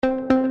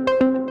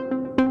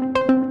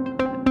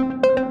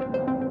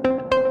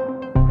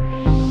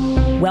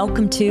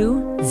Welcome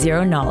to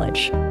Zero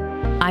Knowledge.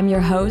 I'm your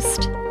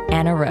host,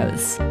 Anna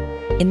Rose.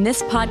 In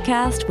this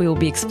podcast, we will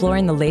be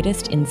exploring the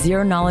latest in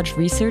zero-knowledge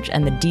research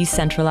and the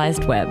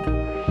decentralized web,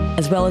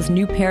 as well as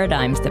new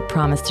paradigms that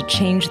promise to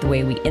change the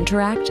way we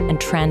interact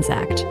and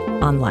transact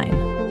online.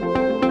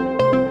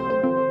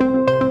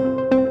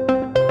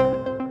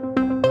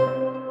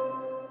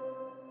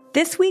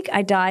 This week,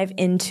 I dive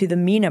into the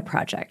Mina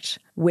project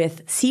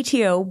with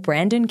CTO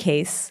Brandon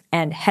Case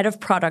and Head of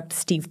Product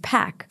Steve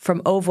Pack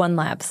from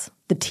o1js,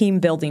 the team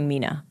building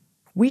Mina.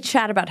 We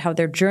chat about how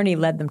their journey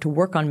led them to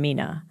work on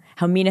Mina,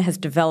 how Mina has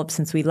developed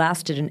since we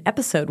last did an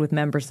episode with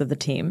members of the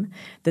team,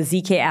 the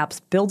zkApps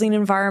building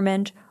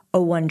environment,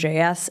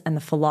 o1js and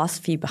the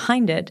philosophy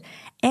behind it,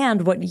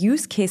 and what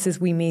use cases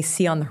we may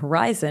see on the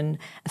horizon,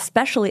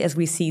 especially as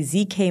we see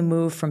zk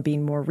move from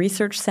being more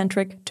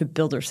research-centric to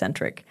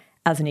builder-centric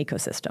as an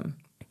ecosystem.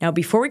 Now,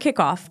 before we kick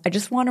off, I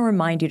just want to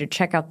remind you to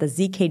check out the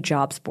zk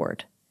jobs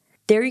board.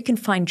 There you can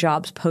find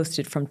jobs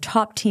posted from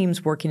top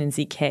teams working in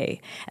zk,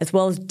 as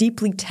well as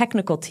deeply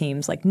technical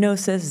teams like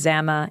Gnosis,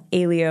 Zama,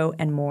 Alio,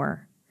 and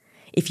more.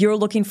 If you're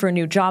looking for a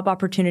new job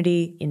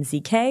opportunity in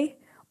zk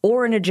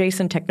or in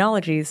adjacent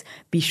technologies,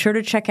 be sure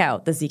to check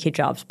out the zk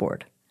jobs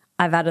board.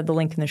 I've added the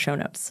link in the show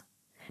notes.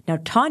 Now,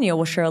 Tanya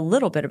will share a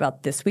little bit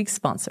about this week's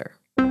sponsor.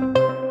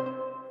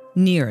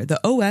 Near, the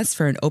OS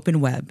for an open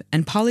web,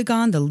 and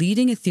Polygon, the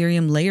leading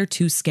Ethereum Layer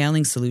 2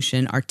 scaling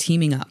solution, are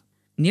teaming up.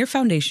 Near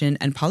Foundation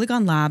and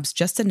Polygon Labs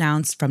just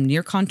announced from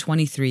NearCon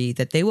 23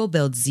 that they will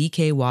build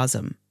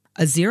zkWasm,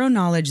 a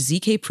zero-knowledge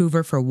zk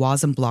prover for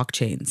WASM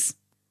blockchains.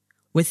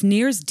 With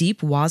Near's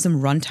deep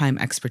WASM runtime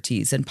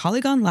expertise and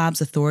Polygon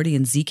Labs' authority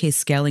in zk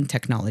scaling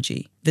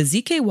technology, the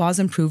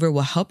zkWasm prover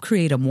will help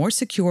create a more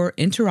secure,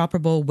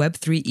 interoperable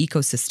Web3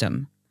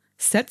 ecosystem.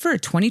 Set for a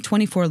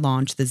 2024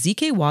 launch, the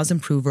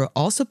zkWasm prover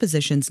also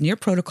positions Near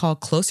Protocol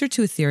closer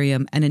to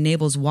Ethereum and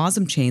enables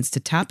WASM chains to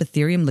tap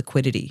Ethereum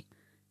liquidity.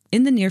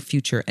 In the near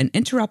future, an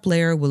interop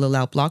layer will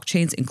allow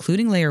blockchains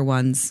including Layer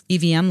 1s,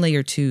 EVM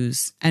Layer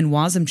 2s, and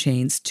WASM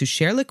chains to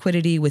share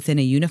liquidity within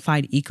a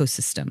unified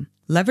ecosystem.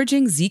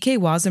 Leveraging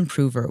zkWasm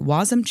prover,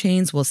 WASM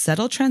chains will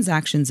settle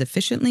transactions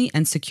efficiently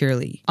and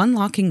securely,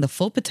 unlocking the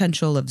full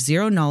potential of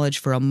zero knowledge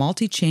for a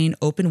multi-chain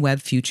open web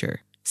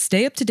future.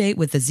 Stay up to date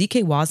with the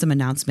zkWasm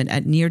announcement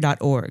at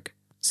near.org.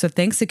 So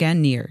thanks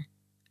again, Near.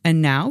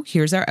 And now,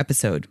 here's our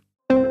episode.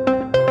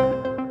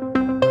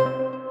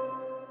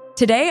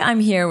 Today, I'm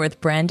here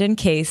with Brandon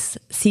Case,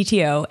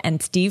 CTO,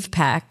 and Steve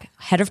Pack,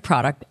 Head of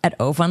Product at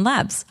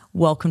o1js.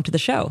 Welcome to the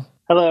show.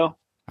 Hello.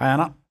 Hi,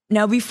 Anna.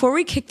 Now, before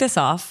we kick this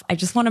off, I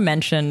just want to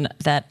mention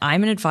that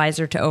I'm an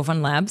advisor to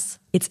o1js.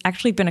 It's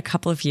actually been a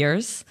couple of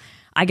years.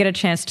 I get a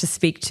chance to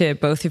speak to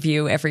both of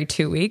you every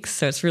 2 weeks,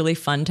 so it's really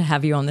fun to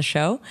have you on the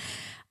show.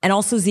 And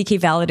also, zk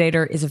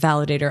Validator is a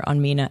validator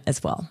on Mina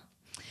as well.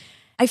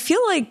 I feel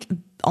like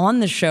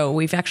on the show,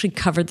 we've actually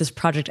covered this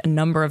project a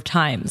number of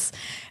times.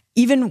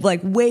 Even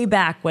like way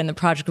back when the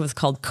project was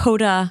called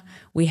Coda,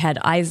 we had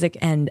Isaac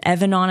and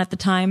Evan on at the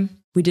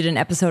time. We did an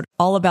episode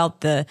all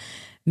about the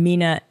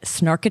Mina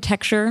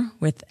snarkitecture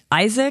with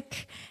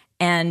Isaac.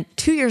 And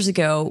 2 years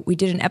ago, we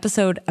did an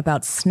episode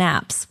about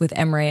snaps with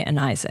Emre and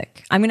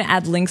Isaac. I'm going to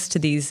add links to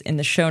these in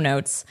the show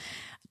notes.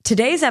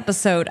 Today's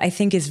episode, I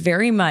think, is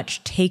very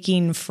much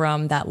taking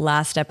from that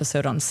last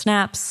episode on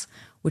snaps,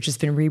 which has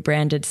been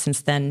rebranded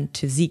since then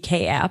to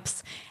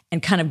zkApps,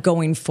 and kind of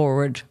going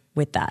forward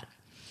with that.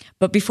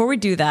 But before we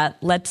do that,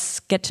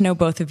 let's get to know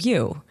both of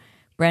you.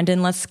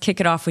 Brandon, let's kick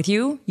it off with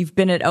you. You've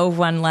been at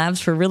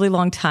o1js for a really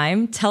long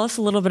time. Tell us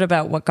a little bit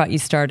about what got you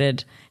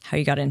started, how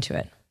you got into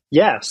it.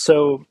 Yeah,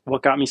 so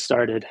what got me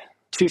started?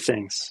 Two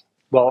things.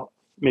 Well,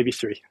 maybe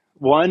three.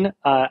 One,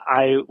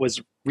 I was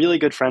really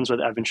good friends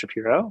with Evan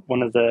Shapiro,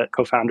 one of the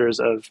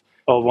co-founders of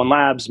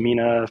o1js,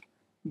 Mina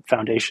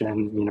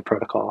Foundation, Mina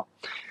Protocol.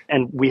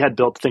 And we had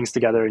built things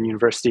together in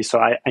university, so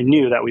I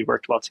knew that we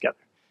worked well together.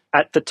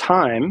 At the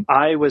time,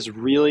 I was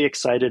really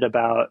excited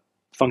about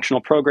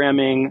functional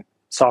programming,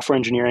 software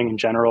engineering in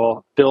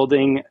general,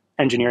 building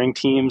engineering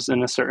teams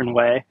in a certain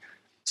way.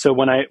 So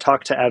when I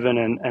talked to Evan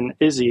and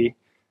Izzy,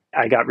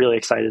 I got really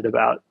excited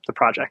about the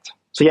project.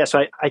 So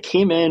I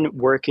came in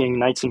working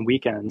nights and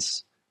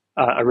weekends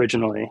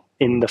originally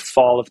in the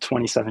fall of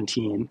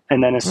 2017.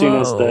 And then as soon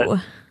as long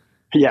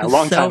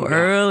time ago. So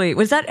early.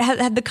 Was that,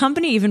 had the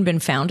company even been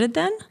founded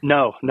then?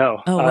 No.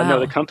 Oh, wow.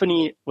 No, the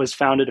company was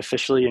founded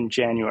officially in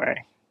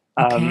January.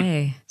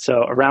 Okay.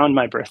 So around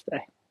my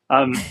birthday.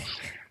 I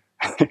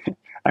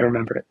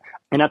remember it.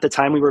 And at the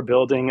time we were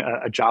building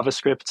a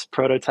JavaScript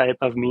prototype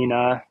of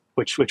Mina,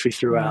 which we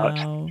threw out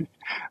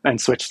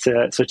and switched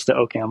to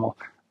OCaml.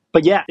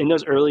 But yeah, in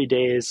those early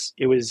days,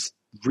 it was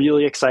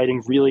really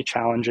exciting, really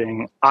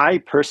challenging. I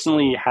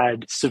personally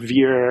had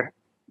severe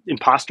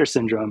imposter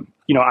syndrome.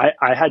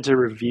 I had to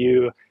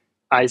review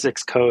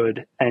Isaac's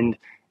code, and,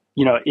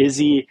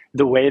 Izzy,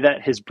 the way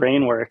that his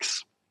brain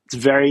works, it's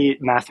very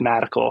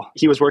mathematical.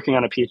 He was working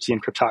on a PhD in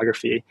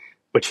cryptography,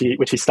 which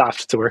he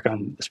stopped to work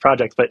on this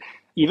project. But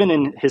even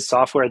in his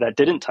software that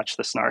didn't touch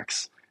the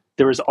snarks,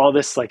 there was all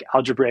this like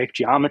algebraic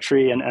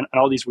geometry and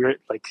all these weird,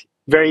 like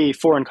very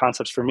foreign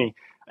concepts for me.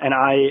 And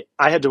I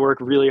had to work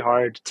really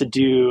hard to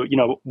do,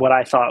 what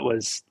I thought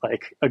was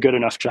like a good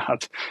enough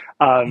job.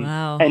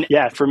 Wow. And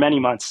yeah, for many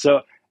months.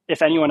 So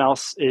if anyone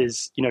else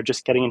is,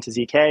 just getting into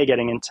zk,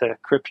 getting into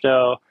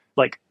crypto,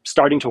 like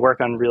starting to work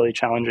on really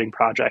challenging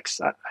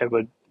projects, I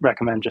would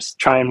recommend just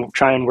try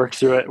and work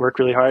through it, work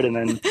really hard, and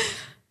then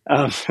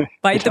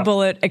bite the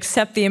bullet,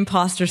 accept the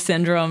imposter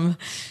syndrome,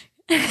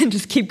 and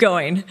just keep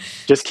going.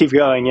 Just keep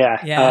going,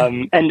 yeah. Yeah.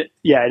 And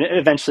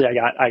eventually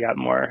I got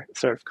more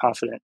sort of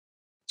confident.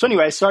 So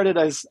anyway, I started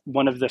as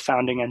one of the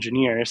founding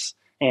engineers,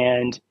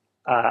 and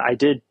I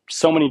did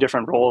so many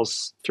different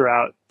roles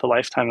throughout the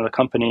lifetime of the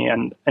company,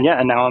 and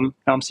now I'm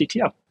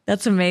CTO.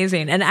 That's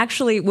amazing. And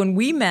actually, when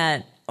we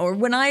met, or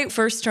when I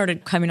first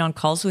started coming on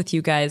calls with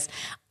you guys,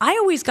 I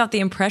always got the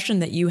impression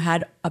that you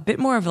had a bit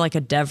more of like a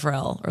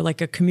DevRel or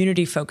like a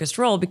community focused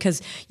role, because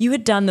you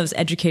had done those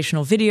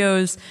educational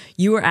videos,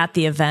 you were at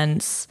the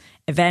events,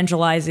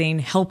 evangelizing,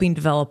 helping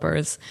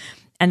developers.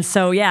 And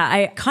so, yeah,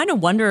 I kind of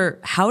wonder,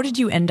 how did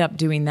you end up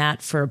doing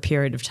that for a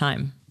period of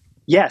time?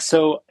 Yeah.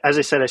 So as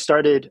I said, I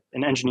started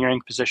an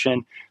engineering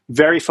position,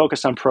 very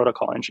focused on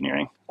protocol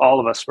engineering. All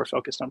of us were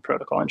focused on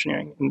protocol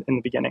engineering in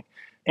the beginning.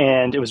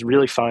 And it was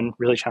really fun,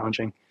 really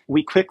challenging.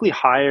 We quickly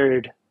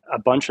hired a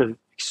bunch of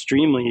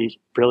extremely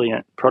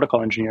brilliant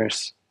protocol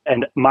engineers.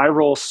 And my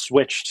role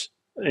switched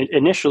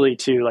initially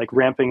to like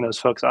ramping those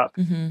folks up.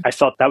 Mm-hmm. I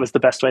felt that was the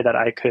best way that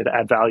I could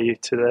add value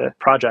to the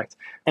project.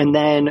 And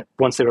then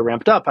once they were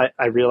ramped up,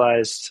 I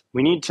realized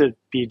we need to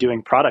be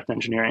doing product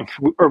engineering,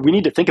 or we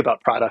need to think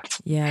about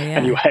product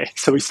anyway.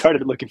 So we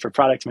started looking for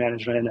product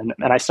management, and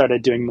I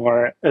started doing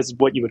more as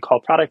what you would call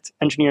product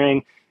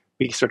engineering.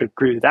 We sort of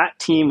grew that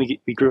team.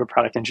 We grew a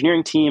product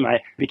engineering team.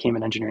 I became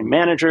an engineering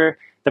manager.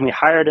 Then we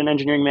hired an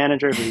engineering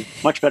manager who's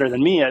much better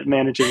than me at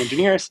managing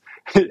engineers.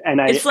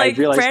 And it's like, I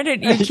realized,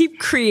 Brandon, you keep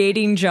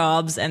creating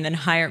jobs and then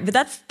hire, but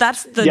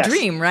that's the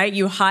dream, right?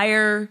 You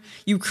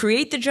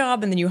create the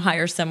job and then you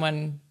hire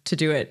someone to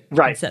do it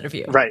instead of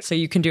you. Right. So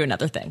you can do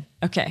another thing.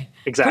 Okay.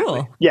 Exactly.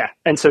 Cool. Yeah.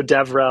 And so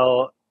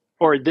DevRel,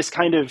 or this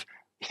kind of,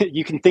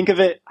 you can think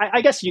of it,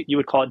 I guess you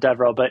would call it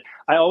DevRel, but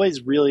I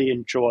always really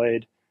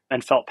enjoyed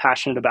and felt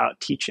passionate about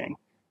teaching.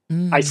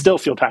 I still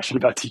feel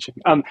passionate about teaching,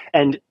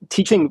 and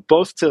teaching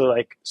both to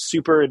like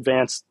super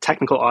advanced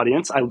technical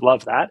audience. I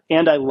love that.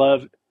 And I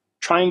love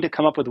trying to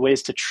come up with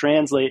ways to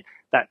translate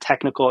that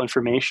technical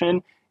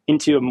information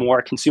into a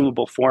more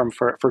consumable form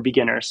for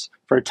beginners,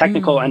 for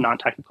technical and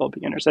non-technical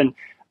beginners. And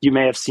you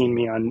may have seen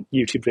me on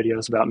YouTube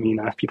videos about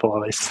Mina. People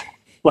always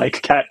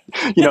like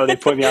they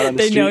point me out on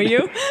the street. They know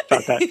you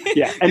about that.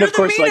 Yeah. And You're of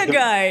course, the Mina like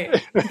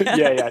guy.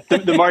 Yeah.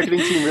 The marketing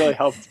team really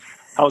helped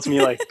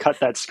me like cut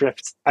that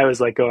script. I was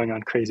like going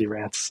on crazy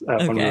rants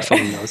when we were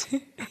filming those.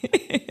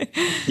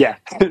 Yeah.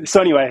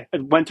 So anyway, I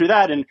went through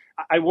that, and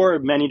I wore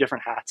many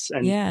different hats,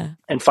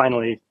 and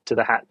finally to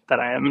the hat that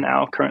I am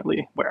now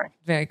currently wearing.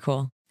 Very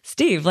cool.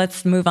 Steve,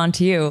 let's move on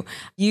to you.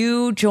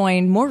 You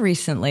joined more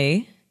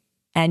recently,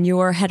 and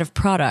you're head of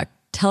product.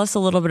 Tell us a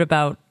little bit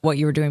about what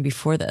you were doing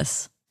before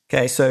this.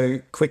 Okay, so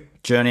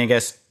quick journey, I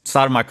guess.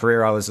 Started my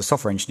career, I was a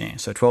software engineer.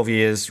 So 12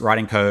 years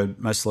writing code,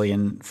 mostly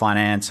in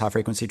finance,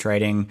 high-frequency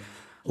trading.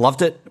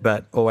 Loved it,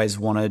 but always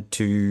wanted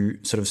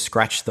to sort of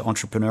scratch the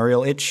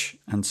entrepreneurial itch.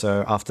 And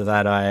so after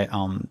that, I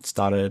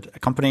started a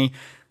company.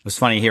 It was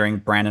funny hearing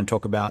Brandon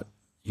talk about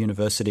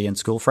university and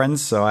school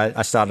friends. So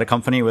I started a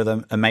company with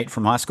a mate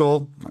from high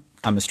school.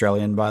 I'm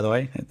Australian, by the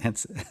way,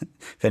 hence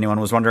if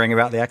anyone was wondering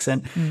about the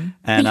accent.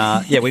 And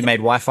we made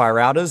Wi-Fi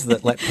routers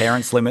that let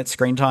parents limit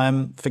screen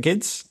time for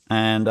kids.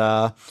 And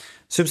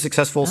super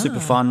successful,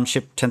 super fun,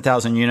 shipped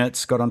 10,000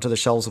 units, got onto the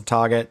shelves of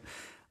Target,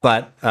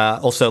 but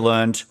also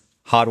learned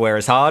hardware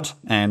is hard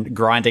and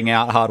grinding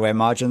out hardware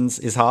margins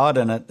is hard.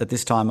 And at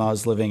this time I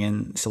was living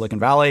in Silicon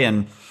Valley,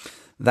 and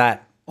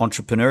that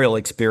entrepreneurial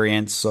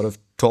experience sort of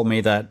taught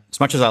me that as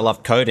much as I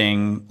loved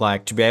coding,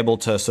 like to be able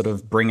to sort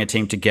of bring a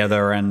team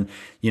together and,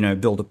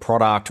 build a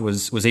product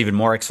was even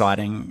more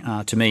exciting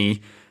to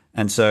me.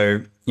 And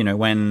so,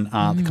 when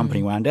the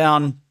company wound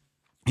down,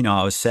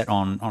 I was set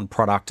on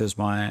product as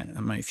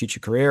my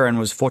future career, and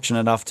was fortunate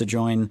enough to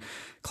join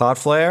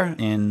Cloudflare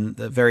in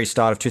the very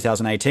start of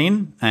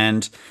 2018.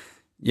 And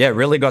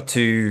really got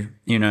to,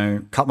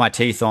 cut my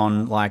teeth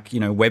on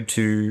Web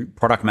 2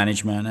 product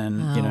management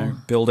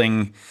and,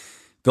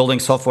 building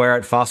software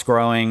at fast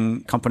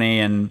growing company,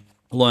 and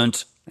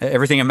learned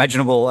everything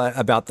imaginable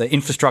about the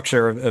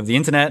infrastructure of the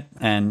internet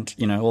and,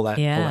 all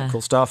that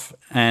cool stuff.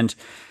 And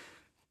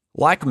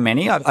like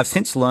many, I've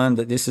since learned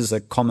that this is a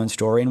common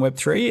story in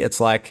Web3. It's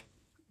like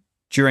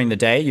during the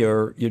day,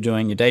 you're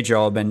doing your day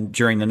job, and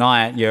during the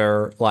night,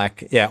 you're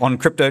on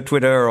crypto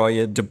Twitter, or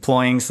you're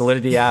deploying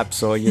Solidity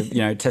apps, or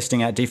you're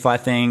testing out DeFi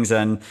things.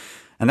 And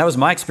that was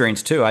my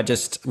experience too. I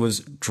just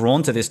was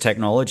drawn to this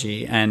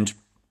technology, and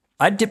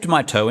I dipped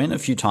my toe in a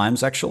few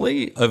times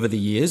actually over the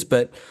years,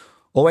 but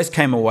always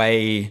came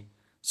away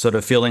sort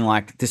of feeling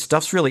like this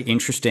stuff's really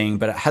interesting,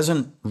 but it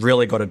hasn't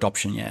really got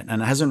adoption yet,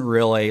 and it hasn't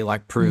really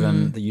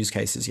proven the use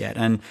cases yet.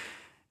 And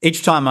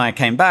each time I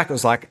came back, it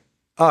was like,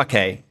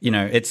 okay,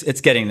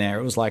 it's getting there.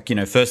 It was like,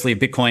 firstly,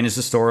 Bitcoin is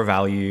a store of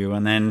value.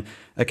 And then,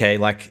 okay,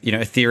 like,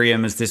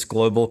 Ethereum is this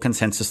global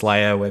consensus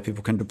layer where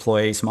people can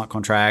deploy smart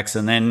contracts,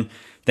 and then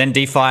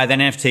DeFi, then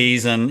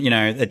NFTs, and,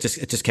 it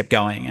just kept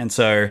going. And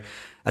so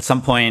at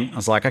some point I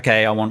was like,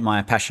 okay, I want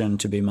my passion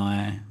to be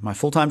my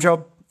full-time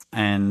job.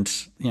 And,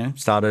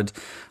 started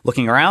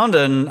looking around,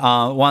 and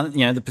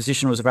the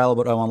position was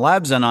available at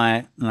o1labs, and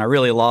I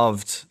really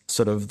loved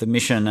sort of the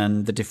mission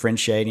and the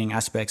differentiating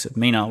aspects of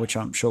Mina, which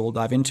I'm sure we'll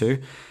dive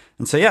into.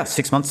 And so,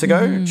 6 months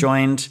ago,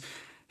 joined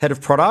head of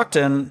product,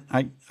 and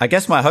I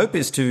guess my hope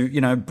is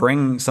to,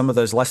 bring some of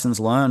those lessons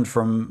learned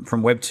from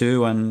Web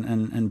 2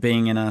 and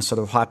being in a sort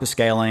of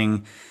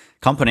hyperscaling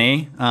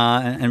company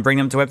and bring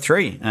them to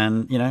Web3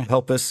 and,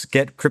 help us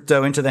get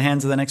crypto into the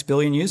hands of the next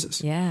billion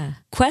users. Yeah.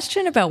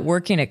 Question about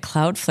working at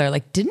Cloudflare.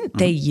 Like, didn't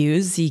they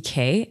use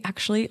zk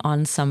actually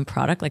on some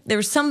product? Like, there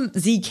was some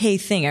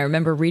zk thing. I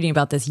remember reading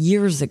about this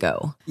years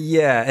ago.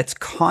 Yeah, it's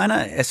kind of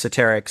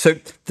esoteric. So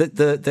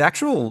the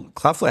actual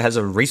Cloudflare has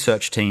a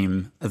research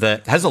team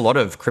that has a lot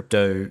of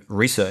crypto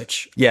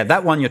research. Yeah,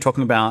 that one you're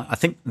talking about, I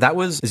think that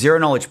was zero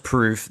knowledge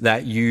proof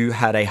that you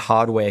had a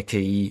hardware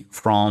key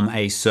from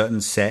a certain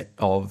set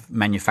of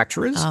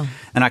manufacturers. Oh.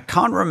 And I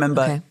can't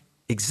remember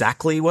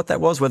exactly what that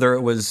was, whether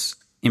it was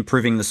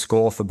improving the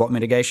score for bot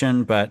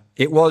mitigation, but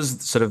it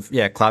was sort of,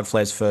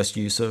 Cloudflare's first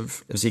use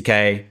of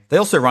zk. They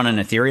also run an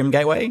Ethereum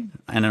gateway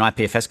and an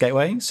IPFS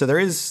gateway. So there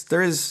is,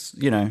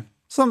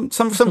 some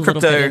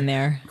crypto in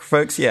there.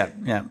 Folks. Yeah.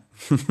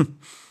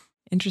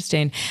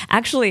 Interesting.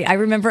 Actually, I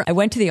remember I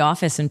went to the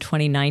office in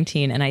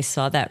 2019 and I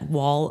saw that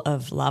wall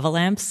of lava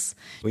lamps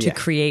to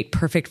create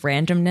perfect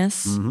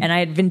randomness. Mm-hmm. And I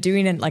had been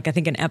doing it, like, I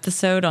think an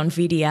episode on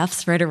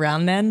VDFs right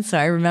around then. So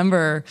I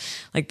remember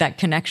like that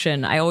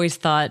connection. I was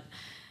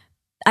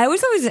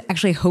always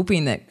actually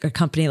hoping that a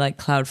company like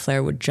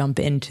Cloudflare would jump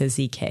into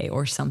zk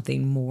or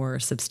something more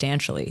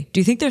substantially.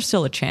 Do you think there's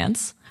still a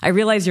chance? I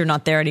realize you're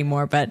not there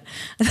anymore, but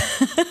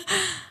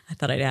I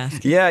thought I'd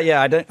ask.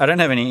 Yeah. I don't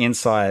have any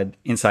inside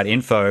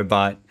info,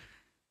 but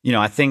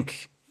I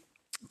think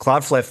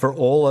Cloudflare, for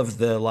all of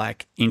the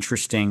like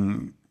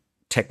interesting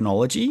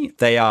technology,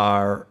 they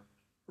are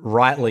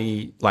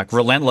rightly like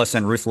relentless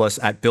and ruthless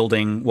at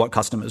building what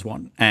customers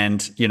want.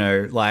 And,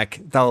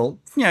 they'll,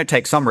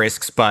 take some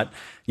risks, but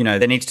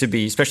there needs to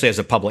be, especially as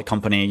a public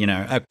company,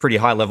 a pretty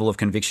high level of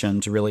conviction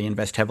to really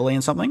invest heavily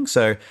in something.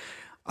 So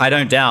I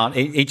don't doubt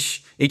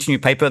each new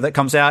paper that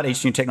comes out,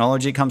 each new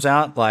technology comes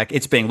out, like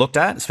it's being looked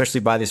at, especially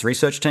by this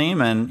research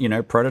team,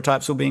 and,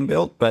 prototypes are being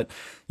built. But,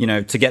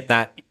 to get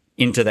that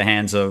into the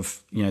hands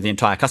of, the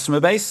entire customer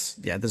base,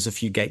 there's a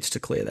few gates to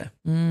clear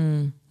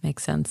there.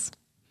 Makes sense.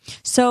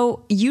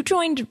 So you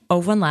joined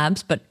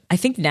o1labs, but I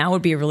think now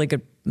would be a really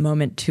good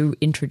moment to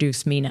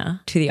introduce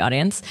Mina to the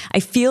audience.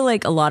 I feel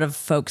like a lot of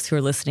folks who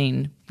are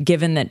listening,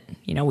 given that,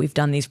 we've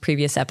done these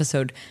previous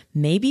episodes,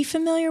 may be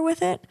familiar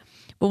with it.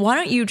 But why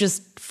don't you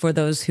just, for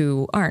those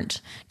who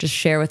aren't, just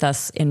share with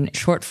us in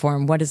short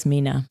form, what is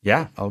Mina?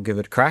 Yeah, I'll give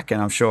it a crack,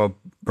 and I'm sure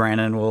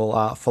Brandon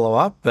will follow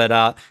up.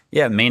 But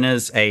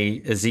Mina's a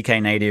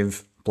zk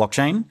native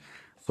blockchain.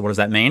 So what does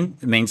that mean?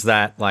 It means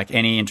that like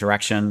any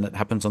interaction that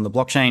happens on the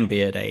blockchain,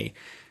 be it a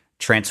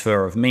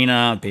transfer of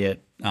Mina, be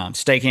it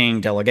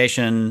staking,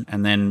 delegation,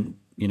 and then,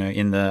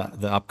 in the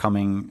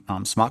upcoming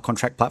smart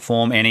contract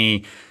platform,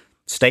 any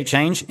state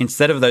change,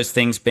 instead of those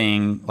things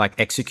being like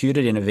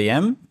executed in a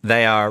VM,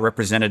 they are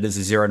represented as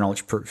a zero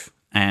knowledge proof.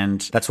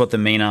 And that's what the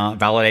Mina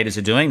validators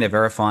are doing. They're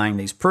verifying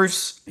these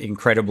proofs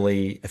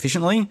incredibly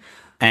efficiently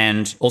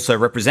and also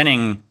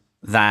representing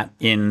that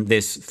in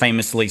this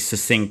famously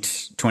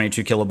succinct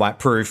 22 kilobyte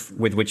proof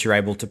with which you're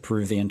able to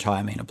prove the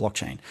entire Mina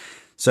blockchain.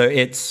 So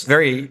it's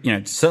very,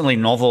 certainly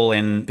novel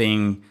in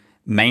being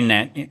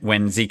mainnet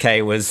when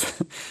zk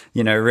was,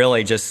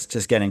 really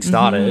just getting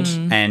started.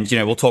 Mm-hmm. And,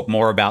 we'll talk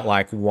more about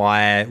like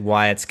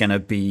why it's going to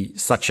be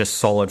such a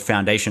solid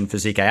foundation for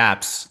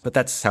zkApps. But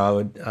that's how I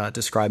would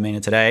describe Mina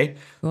today.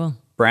 Cool.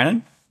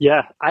 Brandon?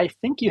 Yeah, I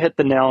think you hit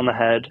the nail on the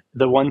head.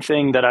 The one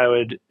thing that I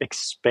would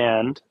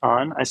expand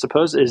on, I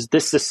suppose, is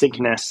this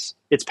succinctness.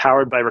 It's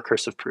powered by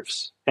recursive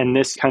proofs. And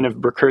this kind of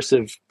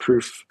recursive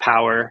proof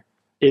power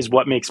is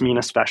what makes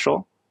Mina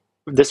special.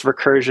 This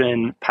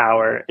recursion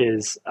power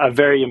is a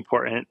very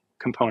important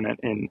component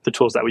in the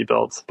tools that we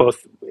build,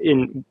 both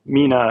in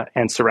Mina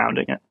and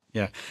surrounding it.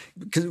 Yeah,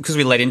 because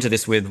we led into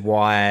this with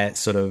why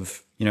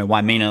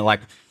why Mina, like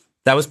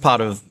that was part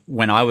of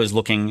when I was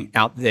looking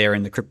out there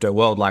in the crypto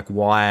world, like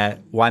why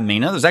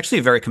Mina? There's actually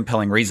a very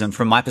compelling reason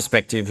from my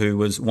perspective, who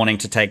was wanting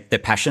to take their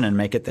passion and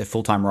make it their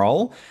full-time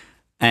role.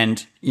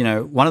 And,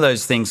 one of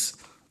those things,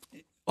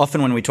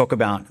 often when we talk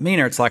about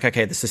Mina, it's like,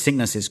 okay, the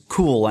succinctness is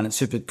cool and it's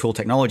super cool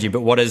technology,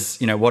 but what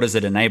does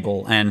it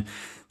enable? And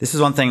this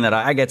is one thing that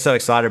I get so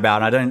excited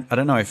about. I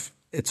don't know if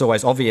it's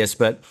always obvious,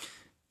 but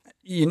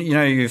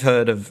you've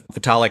heard of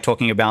Vitalik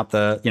talking about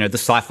the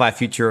sci-fi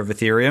future of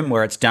Ethereum,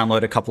 where it's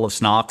download a couple of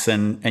snarks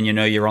and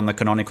you're on the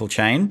canonical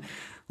chain.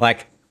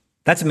 Like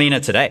that's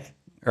Mina today.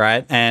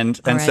 right? And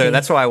so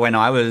that's why when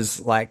I was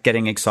like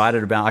getting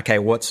excited about, okay,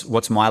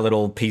 what's my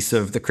little piece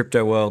of the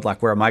crypto world?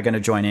 Like, where am I going to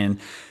join in?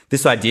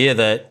 This idea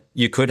that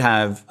you could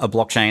have a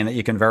blockchain that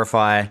you can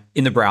verify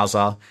in the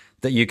browser,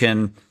 that you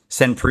can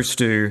send proofs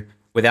to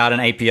without an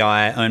API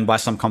owned by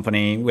some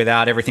company,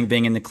 without everything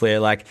being in the clear.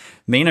 Like,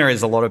 Mina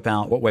is a lot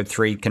about what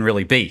Web3 can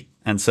really be.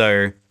 And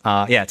so,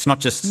 it's not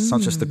just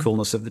the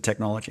coolness of the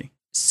technology.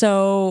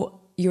 So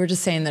you were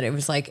just saying that it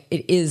was like,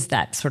 it is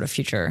that sort of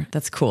future.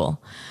 That's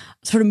cool.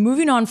 Sort of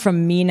moving on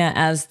from Mina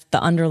as the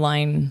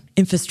underlying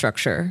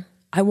infrastructure,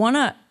 I want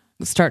to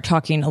start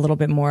talking a little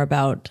bit more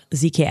about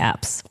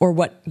zkApps, or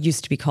what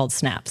used to be called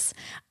snaps.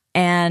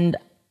 And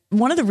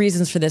one of the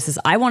reasons for this is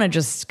I want to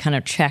just kind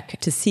of check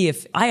to see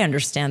if I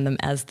understand them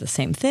as the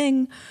same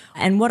thing.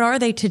 And what are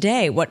they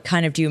today? What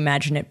kind of do you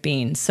imagine it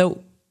being?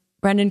 So,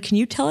 Brendan, can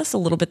you tell us a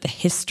little bit the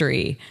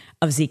history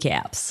of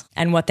zkApps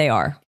and what they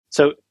are?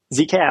 So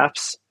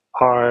zkApps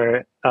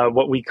are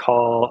what we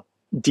call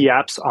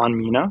dApps on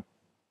Mina.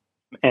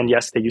 And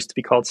yes, they used to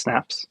be called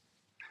snaps.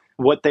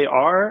 What they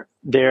are,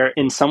 they're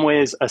in some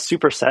ways a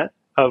superset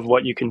of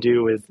what you can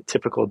do with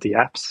typical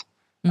dApps.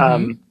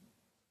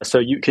 So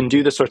you can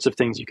do the sorts of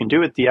things you can do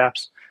with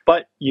dApps,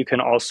 but you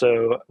can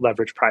also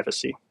leverage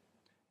privacy.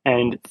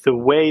 And the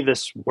way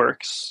this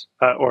works,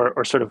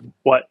 or sort of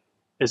what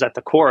is at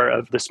the core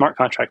of the smart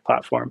contract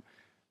platform,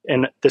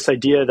 and this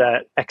idea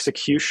that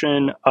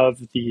execution of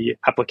the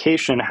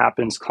application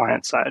happens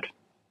client-side.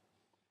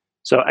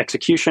 So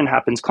execution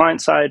happens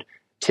client-side,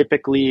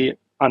 typically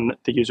on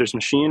the user's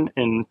machine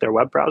in their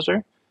web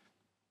browser.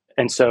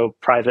 And so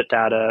private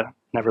data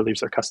never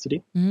leaves their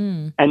custody.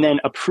 And then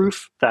a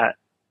proof that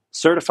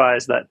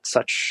certifies that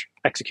such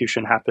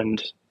execution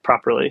happened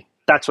properly,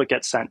 that's what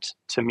gets sent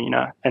to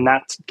Mina. And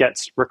that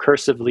gets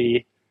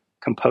recursively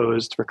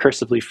composed,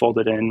 recursively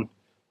folded in,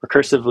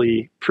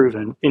 recursively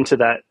proven into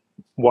that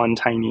one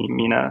tiny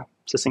Mina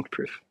succinct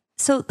proof.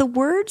 So the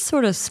word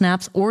sort of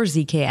snaps or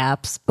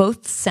zkApps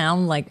both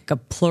sound like a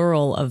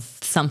plural of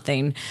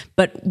something,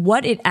 but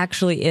what it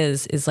actually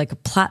is like a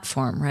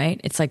platform, right?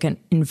 It's like an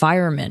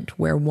environment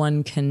where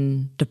one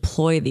can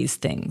deploy these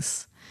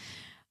things.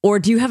 Or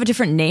do you have a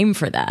different name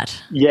for that?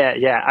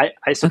 Yeah.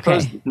 I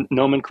suppose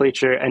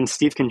nomenclature, and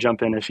Steve can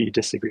jump in if you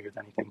disagree with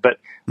anything, but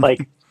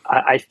like,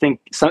 I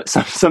think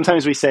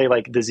sometimes we say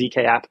like the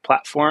zkApp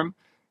platform.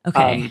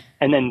 Okay.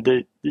 And then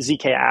the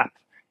zkApp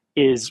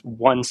is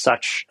one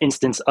such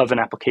instance of an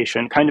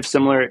application, kind of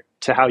similar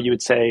to how you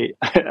would say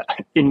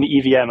in the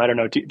EVM, I don't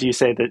know, do you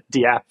say that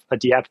a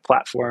dApp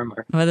platform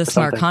or the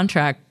smart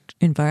contract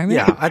environment?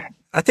 Yeah,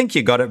 I think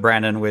you got it,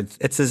 Brandon,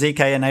 it's a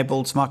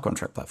ZK-enabled smart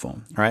contract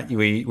platform, right?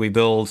 We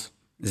build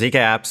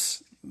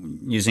zkApps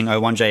using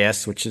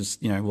o1js, which is,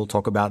 we'll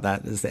talk about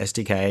that as the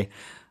SDK.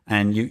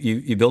 And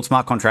you build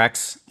smart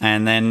contracts,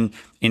 and then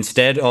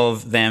instead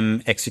of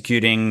them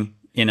executing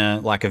in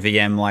a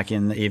VM, like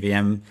in the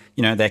EVM,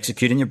 they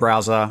execute in your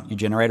browser, you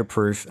generate a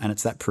proof, and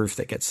it's that proof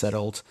that gets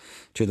settled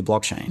to the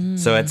blockchain.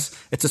 So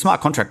it's a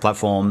smart contract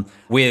platform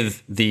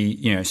with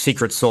the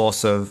secret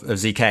sauce of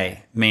ZK,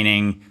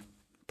 meaning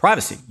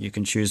privacy. You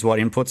can choose what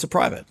inputs are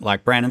private,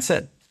 like Brandon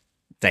said.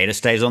 Data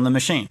stays on the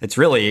machine. It's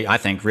really, I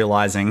think,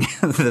 realizing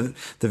the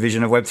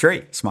vision of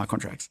Web3, smart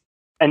contracts.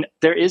 And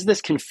there is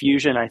this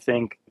confusion, I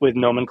think, with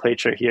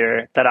nomenclature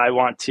here that I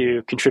want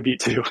to contribute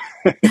to.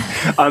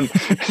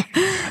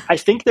 I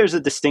think there's a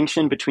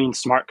distinction between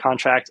smart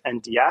contract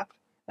and dApp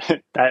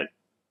that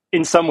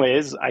in some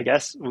ways, I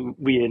guess,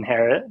 we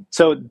inherit.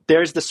 So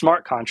there's the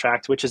smart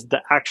contract, which is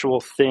the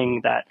actual thing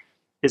that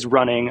is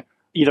running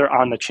either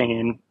on the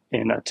chain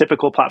in a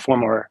typical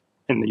platform or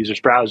in the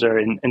user's browser,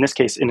 in this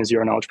case, in a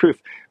zero-knowledge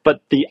proof.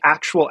 But the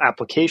actual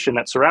application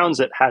that surrounds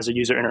it has a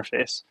user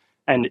interface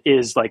and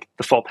is like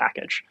the full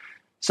package.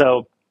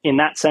 So in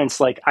that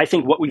sense, like, I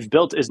think what we've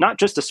built is not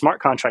just a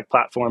smart contract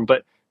platform,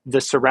 but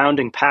the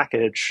surrounding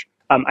package,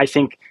 I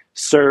think,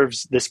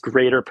 serves this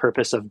greater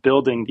purpose of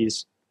building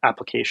these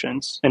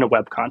applications in a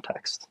web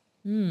context.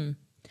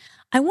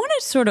 I want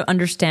to sort of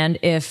understand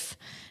if,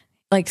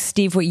 like,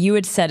 Steve, what you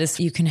had said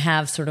is you can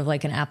have sort of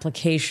like an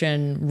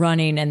application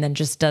running and then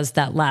just does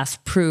that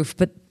last proof.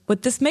 But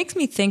what this makes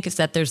me think is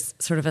that there's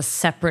sort of a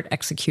separate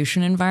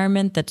execution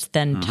environment that's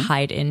then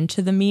tied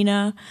into the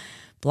Mina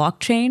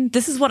blockchain.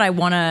 This is what I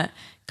want to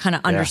kind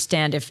of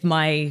understand if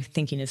my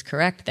thinking is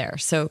correct there.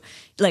 So,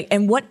 like,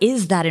 and what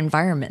is that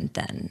environment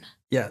then?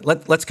 Yeah,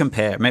 let's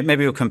compare.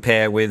 Maybe we'll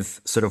compare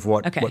with sort of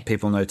what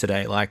people know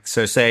today. Like,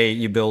 so say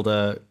you build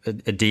a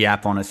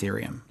dApp on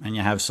Ethereum and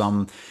you have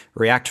some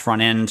React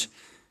front end.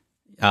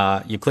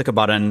 You click a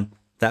button,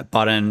 that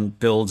button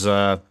builds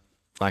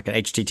like an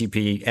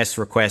HTTPS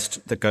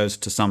request that goes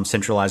to some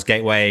centralized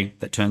gateway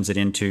that turns it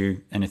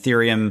into an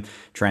Ethereum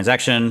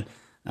transaction.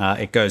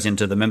 It goes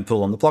into the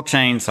mempool on the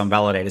blockchain. Some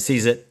validator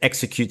sees it,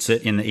 executes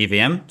it in the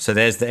EVM. So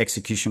there's the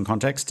execution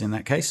context in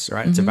that case,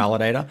 right? It's a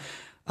validator.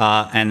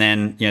 And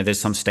then, there's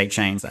some state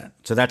chains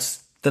so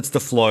that's the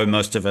flow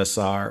most of us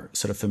are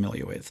sort of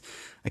familiar with.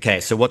 Okay,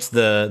 so what's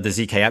the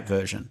zkApp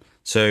version?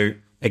 So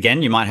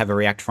again, you might have a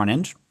React front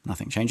end.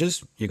 Nothing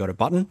changes. You got a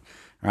button,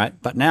 right?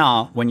 But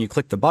now when you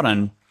click the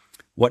button,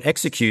 what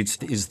executes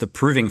is the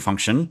proving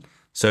function.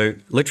 So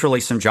literally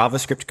some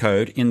JavaScript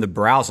code in the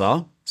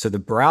browser. So the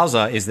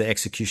browser is the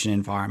execution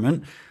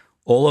environment.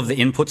 All of the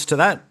inputs to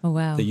that,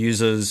 the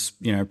user's,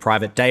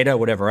 private data,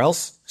 whatever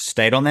else,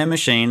 stayed on their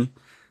machine,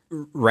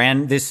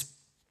 ran this,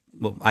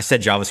 well, I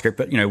said JavaScript,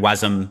 but,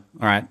 WASM,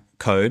 all right,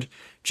 code,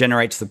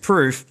 generates the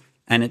proof,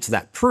 and it's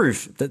that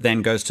proof that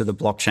then goes to the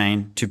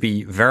blockchain to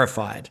be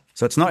verified.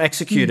 So it's not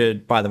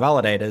executed by the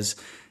validators,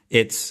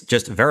 it's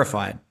just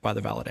verified by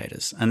the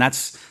validators. And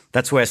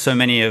that's where so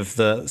much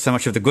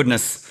of the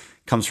goodness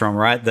comes from,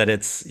 right? That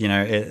it's,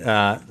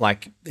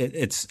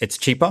 it's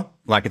cheaper.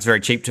 Like it's very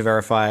cheap to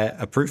verify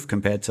a proof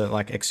compared to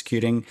like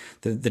executing.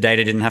 The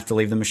data didn't have to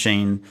leave the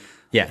machine.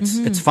 Yeah,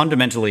 it's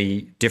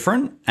fundamentally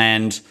different.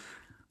 And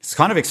it's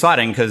kind of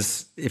exciting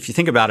because if you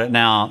think about it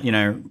now,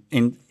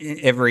 in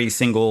every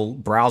single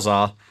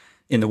browser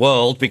in the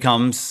world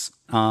becomes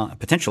a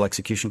potential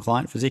execution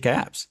client for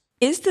zkApps.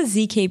 Is the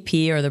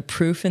zkP or the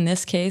proof in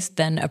this case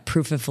then a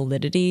proof of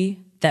validity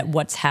that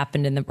what's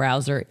happened in the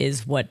browser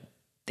is what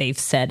they've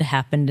said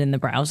happened in the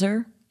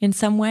browser in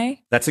some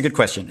way? That's a good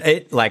question.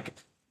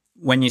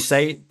 When you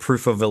say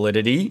proof of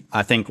validity,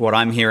 I think what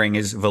I'm hearing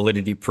is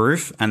validity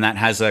proof, and that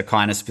has a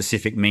kind of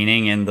specific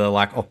meaning in the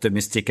like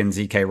optimistic and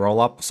zk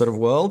rollup sort of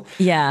world.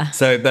 Yeah.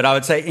 So, but I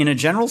would say in a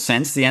general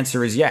sense, the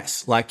answer is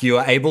yes. Like you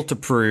are able to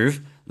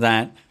prove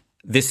that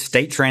this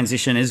state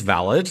transition is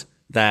valid,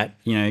 that,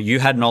 you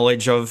had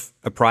knowledge of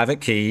a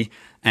private key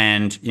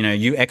and,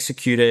 you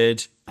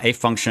executed a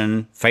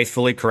function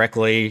faithfully,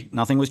 correctly,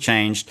 nothing was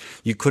changed.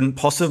 You couldn't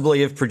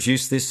possibly have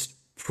produced this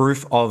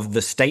proof of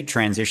the state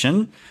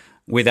transition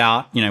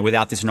without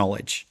this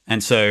knowledge.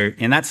 And so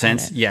in that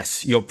sense,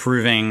 yes, you're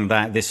proving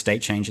that this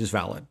state change is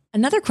valid.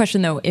 Another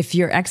question though, if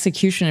your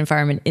execution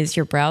environment is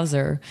your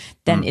browser,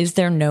 then is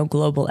there no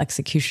global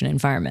execution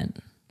environment?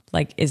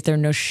 Like, is there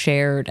no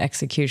shared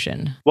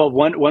execution? Well,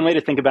 one way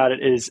to think about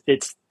it is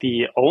it's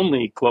the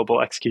only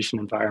global execution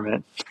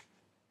environment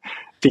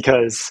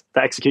because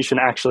the execution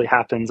actually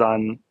happens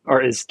on,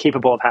 or is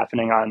capable of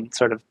happening on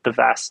sort of the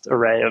vast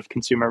array of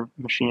consumer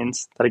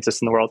machines that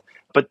exist in the world.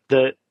 But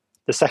the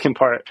second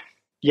part,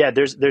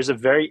 there's a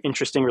very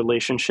interesting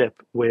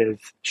relationship with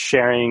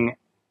sharing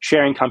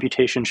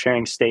computation,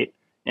 sharing state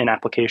in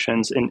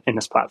applications in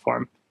this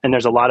platform. And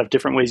there's a lot of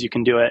different ways you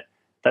can do it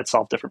that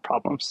solve different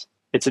problems.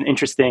 It's an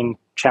interesting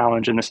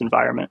challenge in this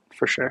environment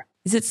for sure.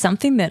 Is it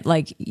something that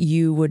like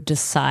you would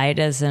decide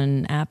as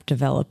an app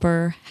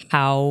developer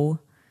how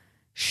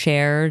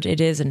shared it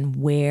is and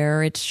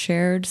where it's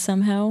shared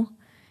somehow?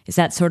 Is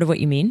that sort of what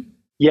you mean?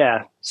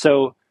 Yeah.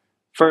 So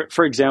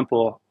for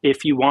example,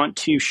 if you want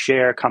to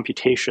share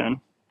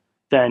computation,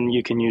 then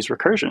you can use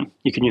recursion.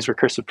 You can use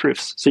recursive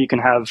proofs. So you can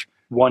have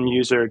one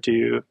user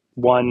do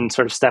one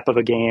sort of step of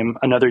a game,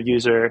 another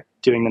user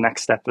doing the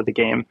next step of the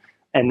game,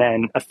 and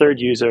then a third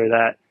user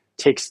that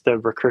takes the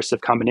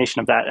recursive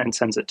combination of that and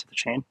sends it to the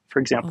chain, for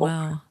example.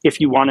 Wow. If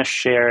you want to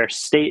share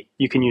state,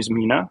 you can use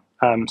Mina.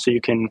 So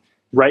you can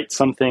write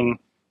something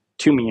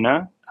to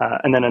Mina,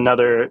 and then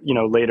another,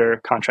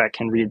 later contract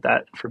can read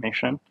that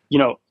information.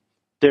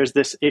 There's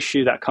this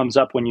issue that comes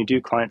up when you do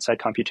client-side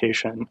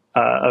computation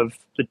of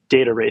the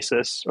data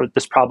races, or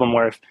this problem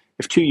where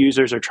if two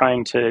users are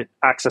trying to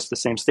access the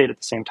same state at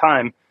the same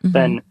time,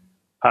 then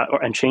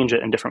and change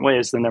it in different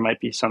ways, then there might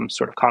be some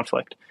sort of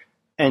conflict.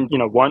 And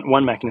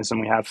one mechanism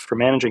we have for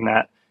managing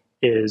that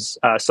is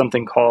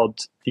something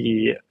called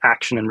the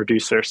action and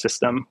reducer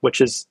system,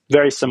 which is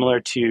very similar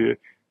to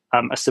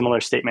a similar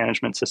state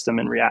management system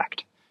in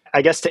React.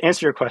 I guess to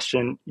answer your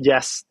question,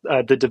 yes,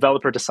 the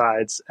developer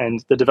decides,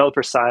 and the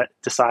developer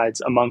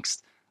decides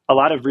amongst a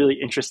lot of really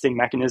interesting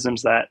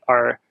mechanisms that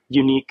are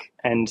unique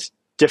and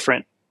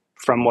different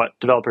from what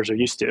developers are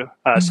used to.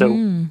 So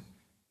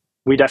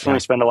we definitely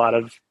spend a lot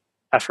of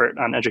effort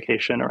on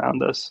education around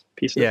those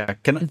pieces. Yeah,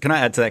 can I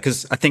add to that?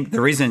 Because I think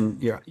the reason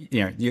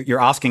you're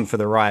asking for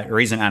the right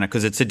reason, Anna,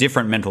 because it's a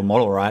different mental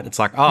model, right? It's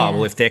like,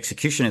 well, if the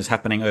execution is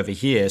happening over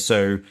here,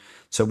 so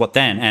what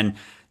then?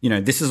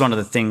 And this is one of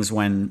the things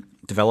when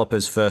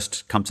developers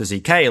first come to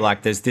zk,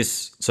 like there's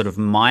this sort of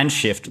mind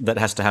shift that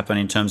has to happen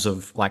in terms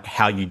of like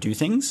how you do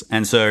things,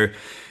 and so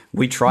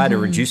we try to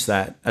reduce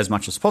that as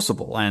much as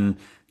possible. And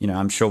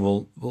I'm sure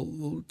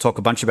we'll talk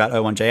a bunch about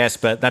o1js,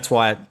 but that's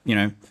why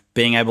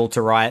being able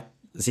to write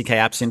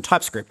zkApps in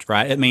TypeScript,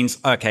 right? It means,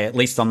 okay, at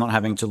least I'm not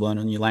having to learn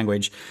a new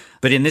language.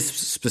 But in this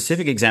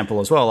specific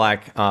example as well,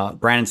 like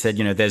Brandon said,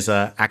 there's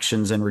a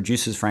actions and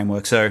reducers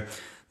framework. So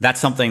that's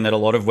something that a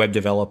lot of web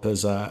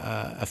developers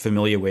are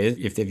familiar with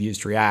if they've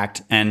used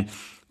React. And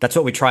that's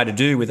what we try to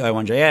do with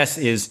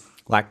o1js is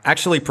like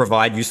actually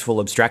provide useful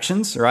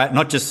abstractions, right?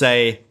 Not just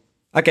say,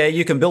 okay,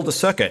 you can build a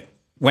circuit,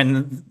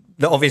 when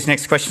the obvious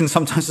next question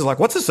sometimes is like,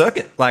 what's a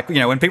circuit? Like,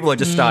 when people are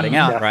just starting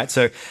out, right?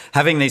 So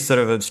having these sort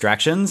of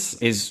abstractions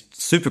is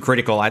super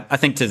critical, I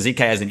think, to zk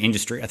as an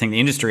industry. I think the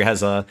industry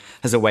has a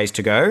ways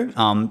to go,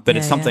 but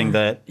it's something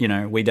that,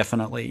 we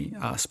definitely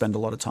spend a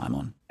lot of time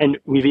on. And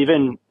we've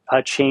even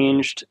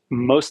changed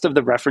most of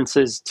the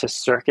references to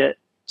circuit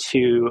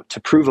to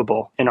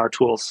provable in our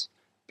tools,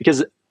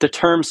 because the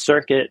term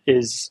circuit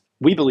is,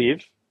 we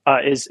believe,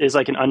 is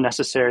like an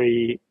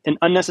unnecessary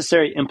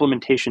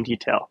implementation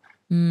detail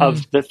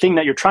of the thing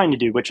that you're trying to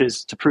do, which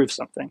is to prove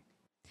something.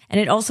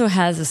 And it also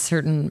has a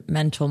certain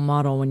mental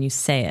model when you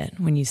say it,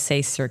 when you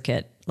say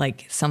circuit,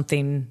 like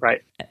something,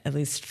 right? At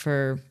least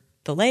for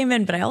the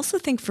layman, but I also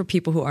think for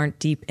people who aren't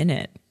deep in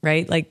it,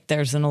 right? Like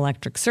there's an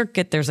electric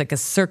circuit, there's like a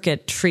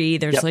circuit tree,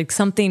 there's like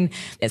something,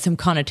 some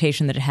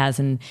connotation that it has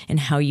in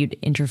how you'd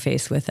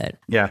interface with it.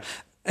 Yeah.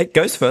 It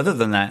goes further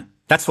than that.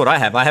 That's what I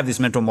have. I have this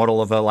mental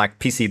model of a like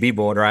PCB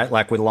board, right?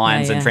 Like with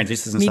lines and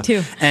transistors and Me stuff.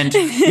 too. And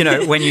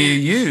when you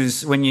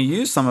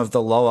use some of the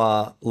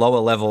lower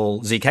level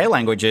zk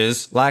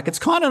languages, like it's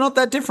kind of not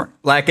that different.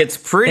 Like it's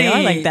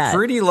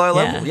pretty low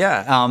level.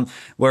 Yeah.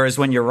 Whereas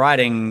when you're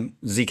writing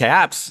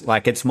zkApps,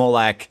 like it's more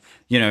like,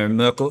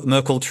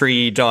 Merkle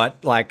tree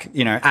dot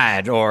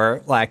add,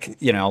 or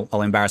like,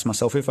 I'll embarrass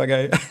myself if I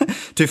go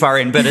too far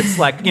in, but it's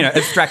like,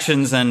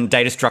 abstractions and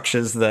data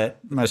structures that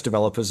most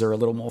developers are a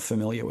little more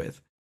familiar with.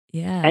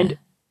 Yeah.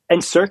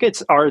 And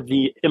circuits are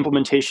the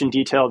implementation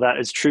detail that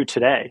is true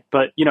today.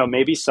 But,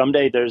 maybe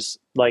someday there's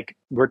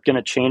we're going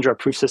to change our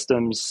proof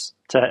systems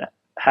to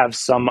have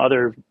some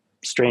other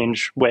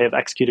strange way of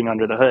executing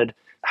under the hood.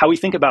 How we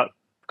think about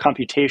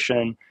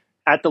computation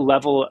at the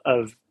level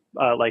of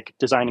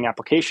designing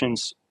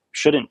applications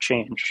shouldn't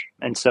change.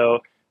 And so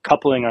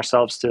coupling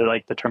ourselves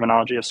to the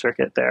terminology of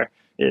circuit there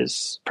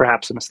is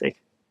perhaps a mistake.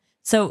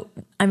 So,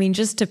 I mean,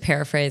 just to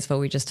paraphrase what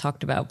we just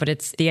talked about, but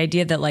it's the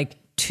idea that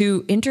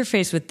to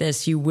interface with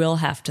this, you will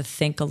have to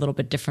think a little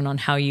bit different on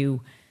how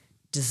you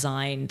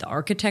design the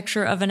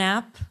architecture of an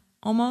app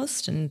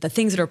almost, and the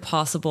things that are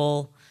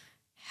possible,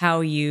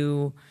 how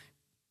you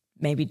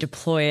maybe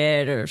deploy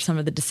it, or some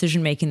of the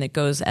decision-making that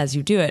goes as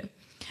you do it.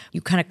 You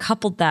kind of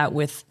coupled that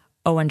with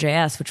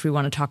o1js, which we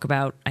want to talk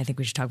about, I think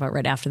we should talk about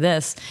right after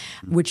this,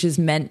 which is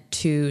meant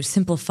to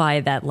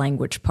simplify that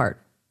language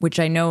part, which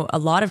I know a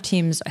lot of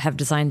teams have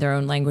designed their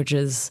own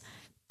languages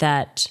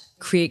that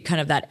create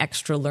kind of that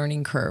extra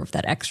learning curve,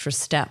 that extra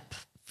step.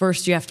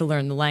 First, you have to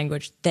learn the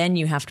language, then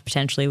you have to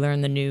potentially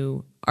learn the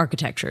new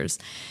architectures.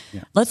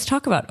 Yeah. Let's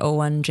talk about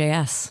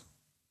o1js.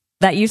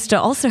 That used to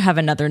also have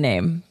another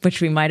name,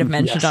 which we might have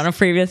mentioned on a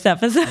previous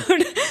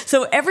episode.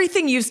 So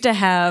everything used to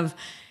have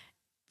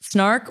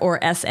snark or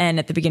SN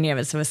at the beginning of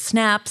it. So a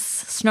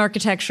snaps,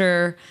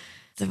 snarkitecture.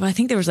 I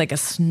think there was like a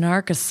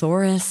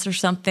snarkosaurus or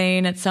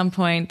something at some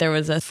point. There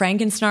was a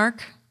Frankensnark.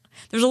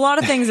 There's a lot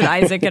of things that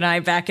Isaac and I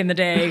back in the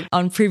day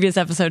on previous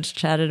episodes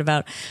chatted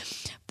about.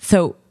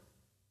 So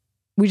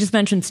we just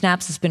mentioned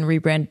Snaps has been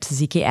rebranded to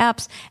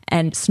zkApps,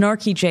 and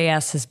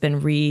Snarky.js has been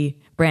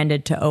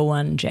rebranded to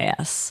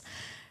o1js.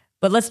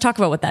 But let's talk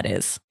about what that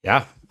is.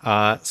 Yeah.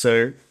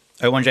 So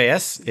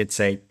o1js, it's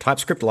a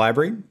TypeScript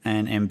library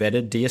and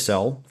embedded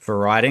DSL for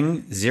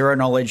writing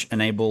zero-knowledge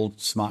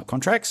enabled smart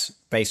contracts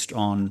based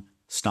on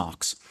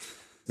snarks.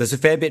 There's a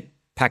fair bit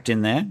packed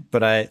in there,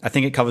 but I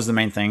think it covers the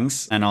main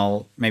things, and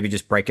I'll maybe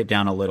just break it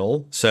down a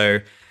little. So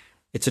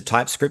it's a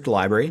TypeScript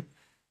library.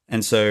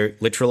 And so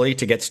literally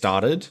to get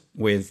started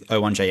with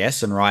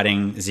o1js and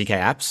writing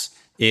zkApps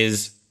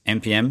is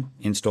npm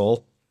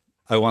install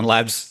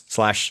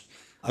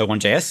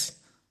o1labs/o1js.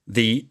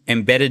 The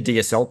embedded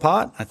DSL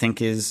part, I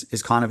think,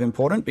 is kind of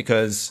important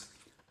because,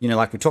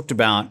 like we talked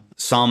about,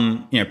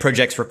 some,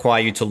 projects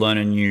require you to learn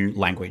a new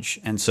language.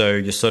 And so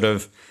you sort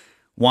of,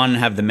 one,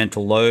 have the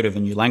mental load of a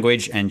new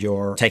language, and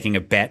you're taking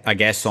a bet, I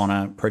guess, on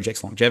a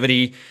project's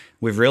longevity.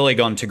 We've really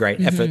gone to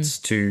great efforts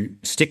to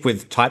stick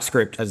with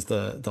TypeScript as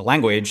the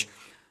language.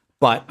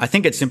 But I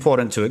think it's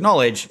important to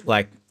acknowledge,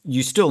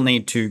 you still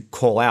need to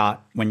call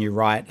out when you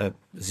write a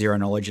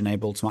zero-knowledge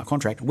enabled smart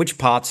contract, which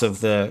parts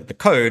of the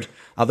code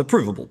are the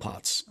provable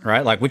parts,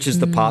 right? Which is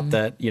the part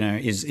that,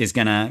 is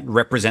going to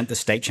represent the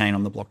state chain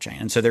on the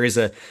blockchain. And so there is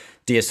a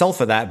DSL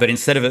for that, but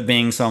instead of it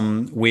being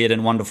some weird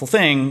and wonderful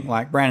thing,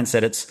 like Brandon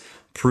said, it's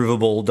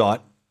provable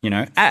dot,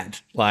 add,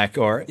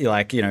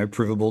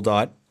 provable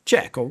dot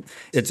check, or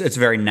it's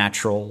very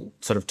natural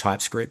sort of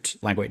TypeScript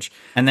language.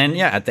 And then,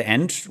 at the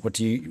end, what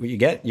you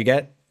get? You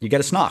get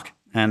a snark,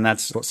 and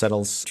that's what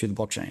settles to the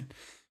blockchain.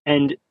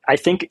 And I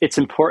think it's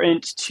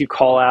important to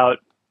call out,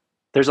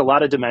 there's a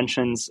lot of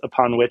dimensions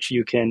upon which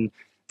you can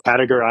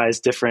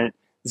categorize different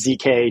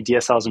ZK,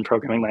 DSLs, and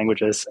programming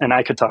languages. And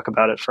I could talk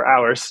about it for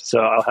hours, so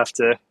I'll have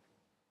to,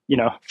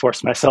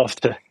 force myself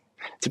to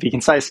be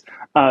concise.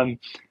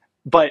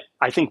 But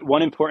I think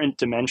one important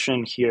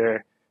dimension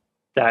here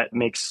that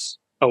makes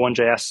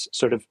o1js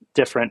sort of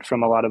different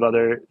from a lot of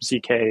other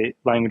ZK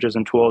languages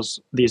and tools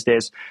these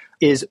days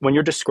is when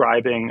you're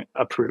describing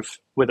a proof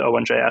with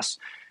o1js,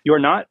 you're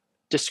not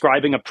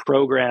describing a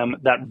program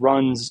that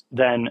runs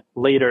then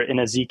later in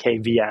a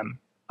ZK VM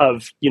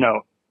of,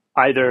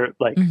 either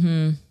like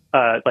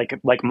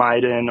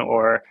Maiden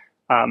or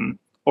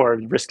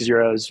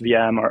RISC-Zero's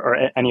VM or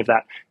any of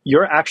that.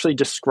 You're actually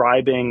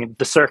describing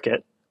the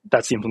circuit.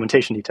 That's the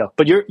implementation detail.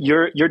 But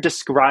you're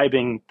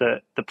describing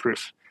the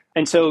proof.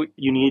 And so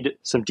you need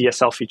some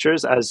DSL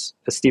features, as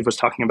Steve was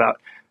talking about.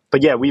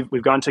 But yeah,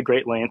 we've gone to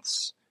great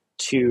lengths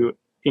to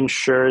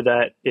ensure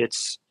that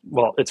it's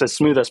as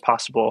smooth as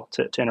possible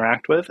to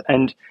interact with.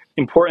 And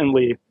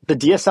importantly, the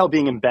DSL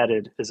being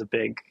embedded is a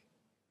big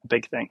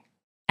thing.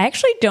 I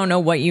actually don't know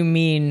what you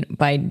mean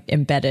by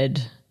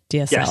embedded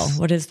DSL. Yes.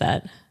 What is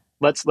that?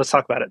 Let's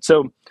talk about it.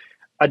 So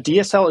a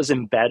DSL is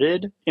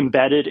embedded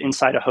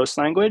inside a host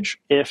language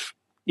if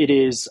it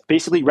is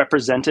basically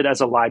represented as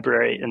a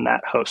library in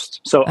that host.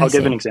 So I'll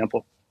give an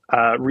example.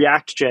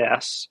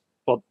 React.js.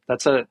 Well,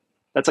 that's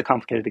a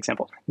complicated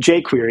example.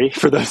 jQuery,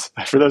 for those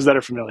that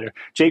are familiar,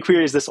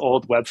 jQuery is this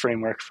old web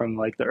framework from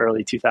like the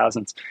early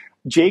 2000s.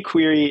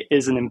 jQuery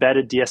is an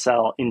embedded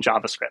DSL in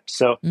JavaScript.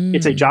 So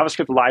it's a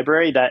JavaScript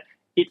library that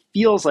it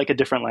feels like a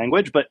different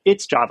language, but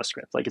it's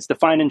JavaScript. Like it's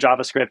defined in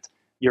JavaScript.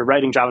 You're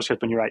writing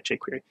JavaScript when you write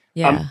jQuery.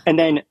 Yeah. And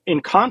then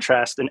in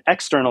contrast, an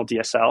external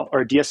DSL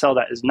or a DSL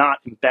that is not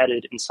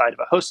embedded inside of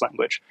a host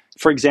language,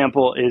 for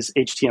example, is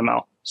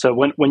HTML. So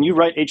when you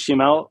write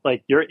HTML,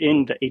 like you're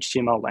in the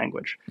HTML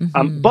language,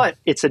 but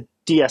it's a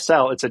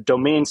DSL, it's a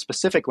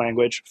domain-specific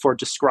language for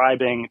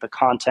describing the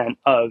content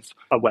of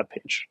a web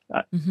page,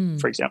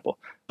 for example.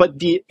 But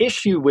the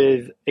issue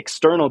with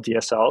external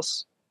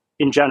DSLs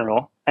in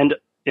general, and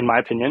in my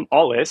opinion,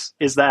 always,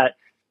 is that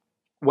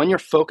when you're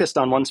focused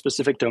on one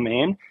specific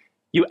domain,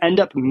 you end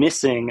up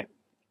missing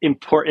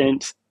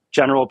important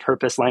general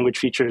purpose language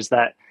features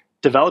that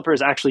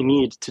developers actually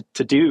need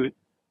to do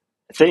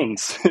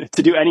things,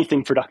 to do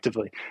anything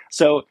productively.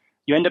 So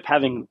you end up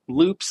having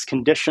loops,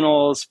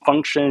 conditionals,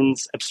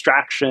 functions,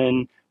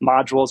 abstraction,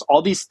 modules.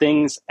 All these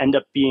things end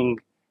up being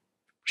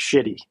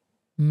shitty.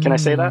 Can I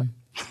say that?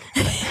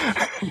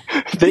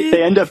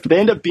 they end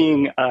up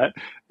being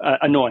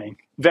annoying,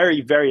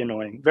 very, very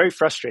annoying, very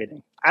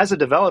frustrating. As a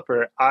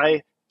developer,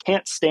 I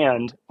can't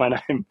stand when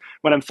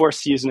I'm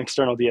forced to use an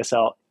external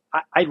DSL.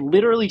 I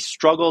literally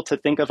struggle to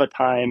think of a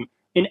time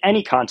in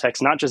any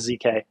context, not just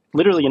zk,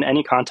 literally in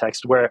any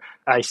context where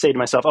I say to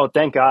myself, oh,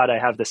 thank God I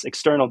have this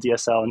external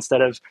DSL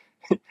instead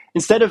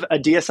of a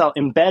DSL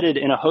embedded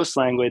in a host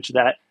language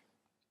that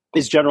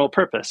is general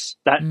purpose,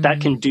 that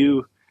can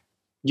do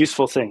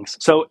useful things.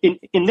 So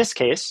in this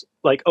case,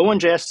 like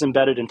o1js is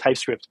embedded in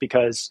TypeScript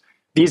because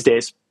these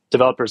days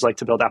developers like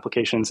to build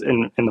applications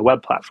in the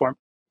web platform.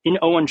 In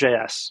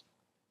o1js,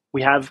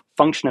 we have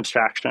function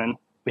abstraction,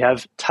 we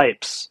have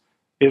types,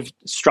 we have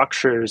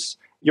structures.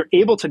 You're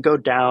able to go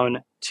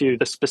down to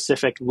the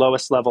specific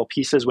lowest level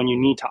pieces when you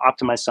need to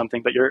optimize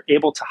something, but you're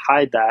able to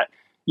hide that,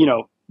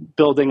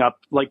 building up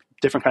like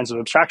different kinds of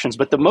abstractions.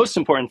 But the most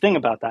important thing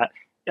about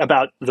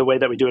the way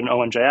that we do it in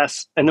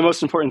o1js, and the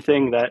most important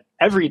thing that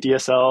every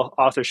DSL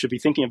author should be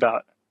thinking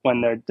about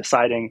when they're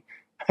deciding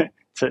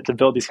to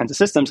build these kinds of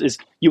systems, is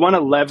you want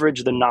to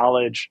leverage the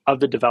knowledge of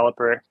the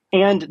developer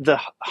and the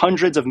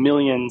hundreds of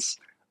millions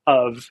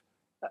of,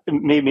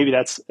 maybe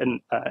that's an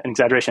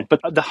exaggeration,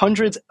 but the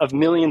hundreds of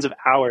millions of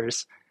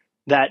hours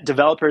that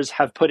developers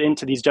have put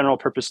into these general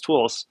purpose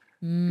tools.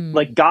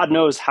 Like God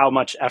knows how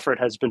much effort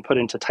has been put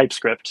into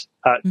TypeScript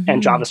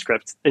and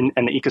JavaScript in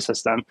the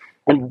ecosystem.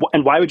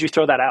 And why would you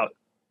throw that out?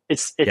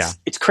 It's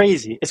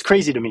crazy. It's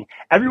crazy to me.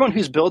 Everyone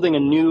who's building a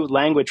new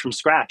language from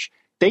scratch,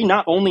 they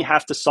not only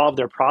have to solve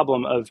their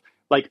problem of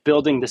like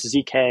building this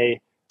zk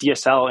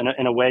DSL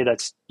in a way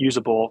that's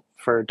usable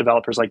for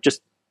developers, like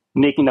just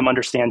making them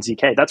understand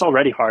zk. That's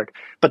already hard.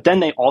 But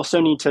then they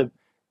also need to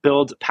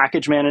build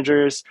package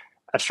managers,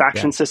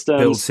 abstraction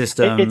systems, build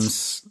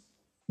systems.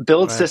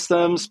 Build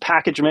systems,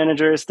 package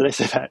managers. Did I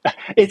say that?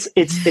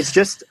 It's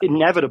just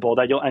inevitable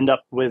that you'll end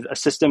up with a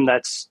system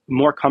that's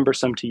more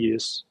cumbersome to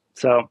use.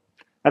 So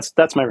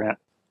that's my rant.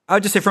 I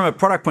would just say from a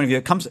product point of view,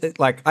 it comes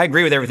like I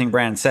agree with everything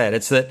Brandon said.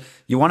 It's that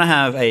you want to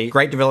have a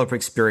great developer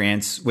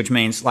experience, which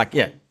means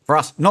for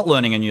us, not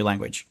learning a new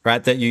language,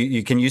 right? That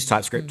you can use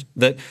TypeScript,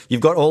 that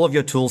you've got all of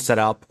your tools set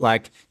up,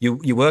 like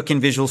you work in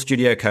Visual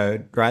Studio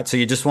Code, right? So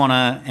you just want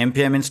to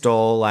npm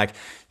install, like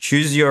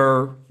choose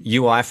your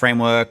UI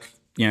framework,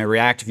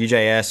 React,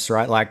 Vue.js,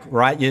 right? Like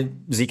write your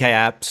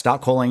zkApps,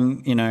 start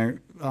calling,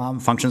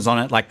 functions on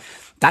it. Like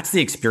that's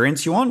the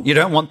experience you want. You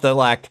don't want the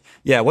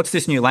what's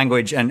this new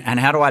language and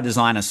how do I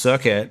design a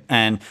circuit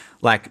and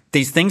like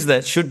these things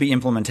that should be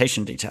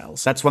implementation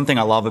details. That's one thing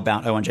I love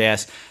about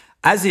o1js.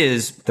 As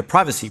is the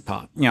privacy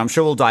part. I'm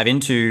sure we'll dive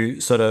into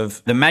sort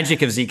of the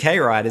magic of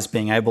zk, right, is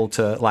being able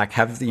to like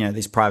have,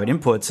 these private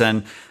inputs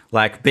and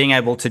like being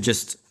able to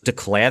just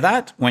declare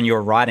that when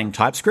you're writing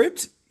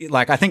TypeScript.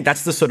 Like, I think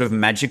that's the sort of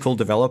magical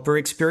developer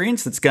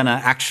experience that's going to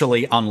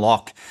actually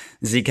unlock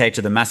zk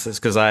to the masses.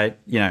 Cause I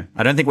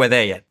don't think we're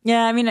there yet.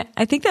 Yeah. I mean,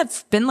 I think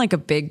that's been like a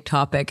big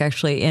topic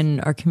actually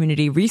in our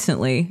community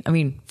recently. I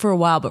mean, for a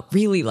while, but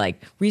really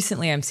like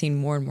recently I'm seeing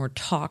more and more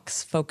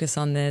talks focus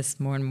on this,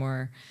 more and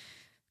more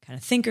kind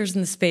of thinkers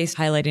in the space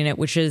highlighting it,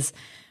 which is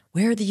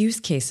where are the use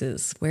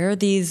cases? Where are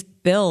these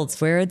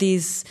builds? Where are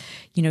these,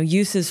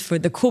 uses for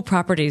the cool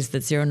properties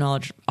that zero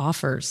knowledge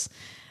offers?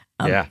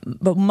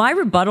 But my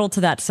rebuttal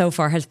to that so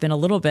far has been a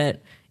little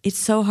bit, it's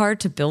so hard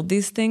to build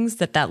these things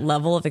that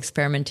level of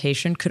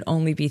experimentation could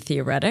only be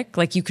theoretic.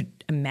 Like you could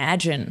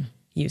imagine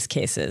use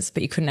cases,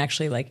 but you couldn't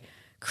actually like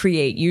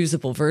create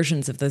usable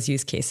versions of those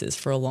use cases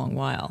for a long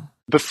while.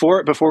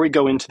 before we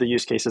go into the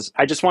use cases,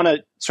 I just want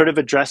to sort of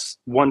address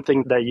one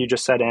thing that you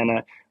just said,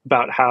 Anna,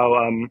 about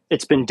how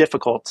it's been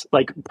difficult.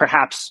 Like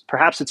perhaps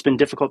it's been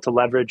difficult to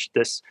leverage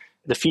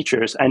the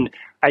features. And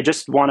I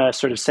just want to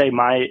sort of say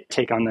my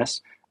take on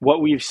this.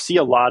 What we see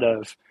a lot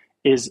of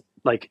is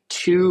like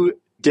two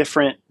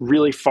different,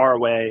 really far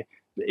away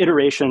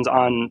iterations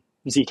on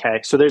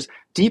zk. So there's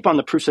deep on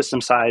the proof system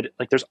side,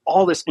 like there's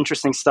all this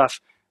interesting stuff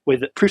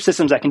with proof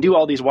systems that can do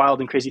all these wild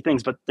and crazy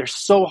things, but they're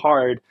so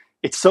hard.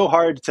 It's so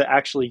hard to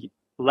actually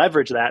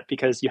leverage that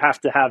because you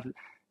have to have,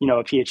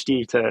 a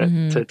PhD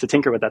to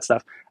tinker with that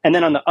stuff. And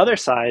then on the other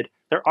side,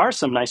 there are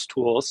some nice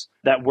tools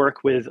that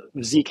work with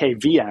zk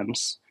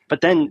VMs,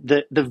 but then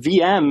the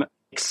VM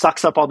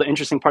sucks up all the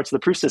interesting parts of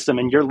the proof system,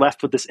 and you're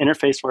left with this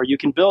interface where you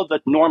can build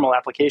a normal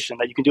application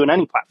that you can do on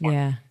any platform.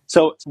 Yeah.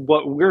 So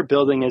what we're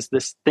building is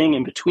this thing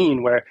in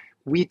between where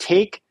we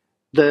take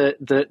the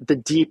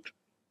deep,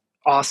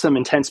 awesome,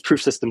 intense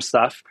proof system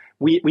stuff.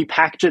 We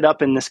package it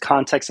up in this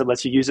context that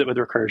lets you use it with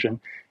recursion.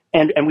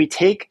 And we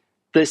take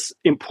this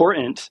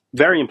important,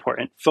 very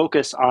important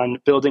focus on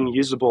building a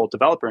usable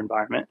developer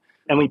environment,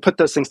 and we put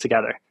those things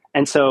together.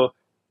 And so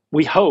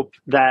we hope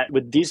that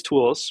with these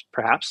tools,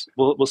 perhaps,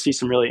 we'll see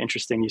some really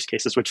interesting use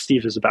cases, which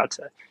Steve is about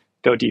to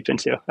go deep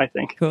into, I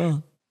think.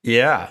 Cool.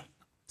 Yeah.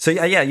 So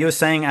yeah, you were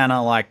saying,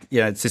 Anna, like,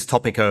 it's this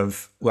topic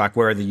of like,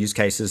 where are the use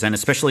cases, and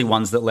especially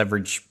ones that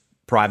leverage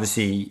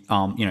privacy,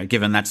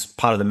 given that's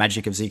part of the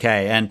magic of zk.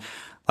 And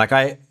like,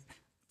 I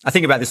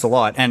think about this a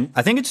lot, and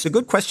I think it's a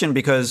good question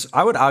because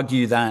I would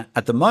argue that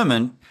at the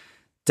moment,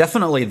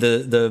 definitely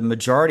the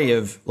majority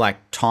of like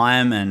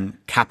time and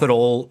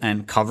capital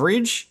and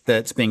coverage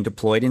that's being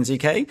deployed in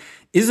zk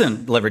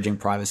isn't leveraging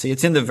privacy.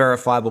 It's in the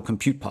verifiable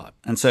compute part.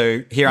 And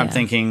so here I'm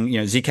thinking,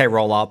 zk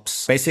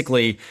rollups,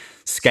 basically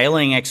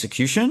scaling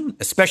execution,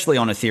 especially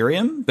on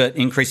Ethereum, but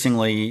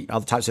increasingly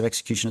other types of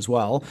execution as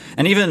well.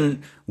 And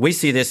even we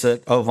see this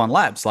at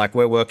o1js. Like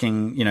we're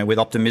working, with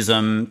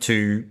Optimism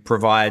to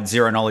provide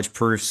zero knowledge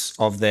proofs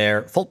of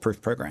their fault proof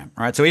program,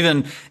 right? So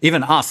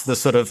even us, the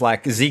sort of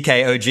like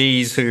zk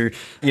OGs who,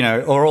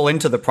 are all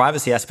into the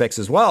privacy aspects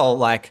as well,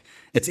 like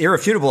it's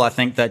irrefutable, I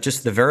think, that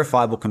just the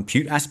verifiable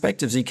compute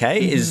aspect of zk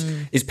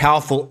is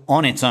powerful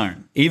on its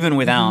own, even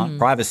without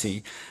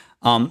privacy.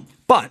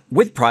 But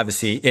with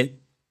privacy,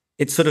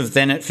 it sort of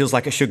then it feels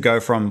like it should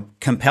go from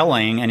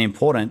compelling and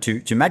important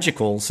to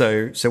magical.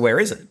 So where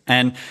is it?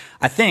 And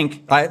I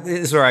think this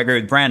is where I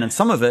agree with Brandon.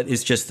 Some of it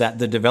is just that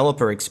the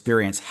developer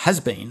experience has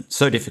been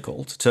so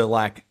difficult to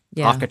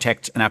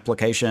architect an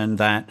application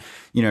that,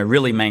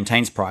 really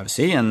maintains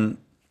privacy. And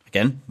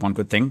again, one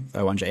good thing,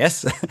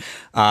 o1js,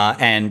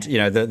 and,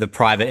 the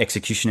private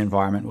execution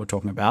environment we're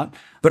talking about.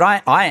 But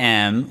I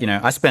am,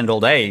 I spend all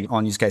day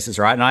on use cases,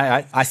 right? And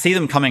I see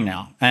them coming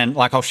now. And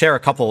like, I'll share a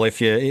couple if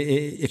you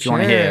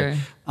want to hear.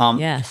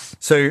 Yes.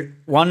 So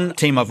one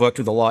team I've worked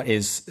with a lot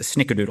is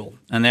Snickerdoodle,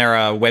 and they're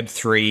a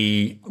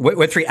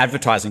Web3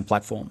 advertising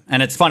platform.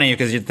 And it's funny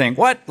because you'd think,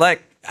 what?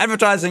 Like,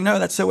 advertising? No,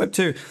 that's so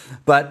Web2.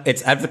 But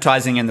it's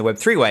advertising in the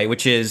Web3 way,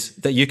 which is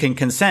that you can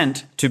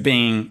consent to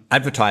being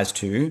advertised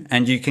to,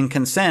 and you can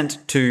consent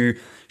to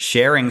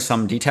sharing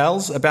some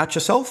details about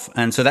yourself.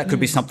 And so that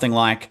could be something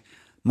like,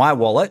 my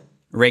wallet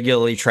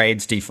regularly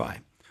trades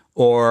DeFi,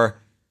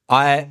 or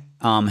I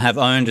have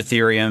owned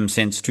Ethereum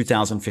since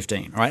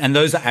 2015, right? And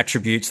those are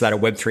attributes that a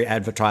Web3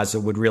 advertiser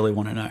would really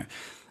want to know.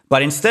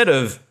 But instead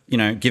of,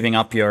 giving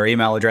up your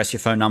email address, your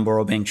phone number,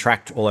 or being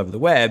tracked all over the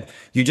web,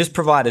 you just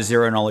provide a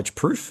zero knowledge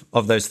proof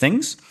of those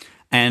things.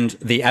 And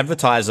the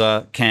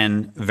advertiser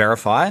can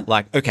verify,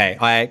 like, okay,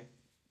 I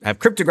have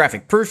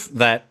cryptographic proof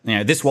that,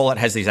 this wallet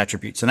has these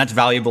attributes, and that's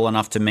valuable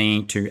enough to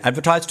me to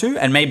advertise to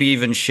and maybe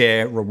even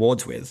share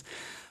rewards with.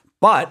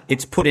 But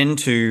it's put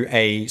into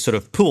a sort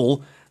of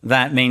pool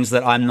that means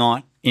that I'm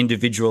not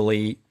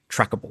individually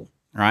trackable,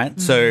 right?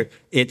 So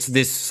it's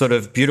this sort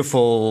of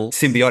beautiful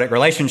symbiotic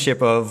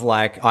relationship of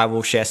like, I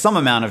will share some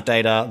amount of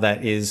data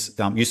that is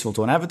useful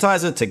to an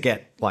advertiser to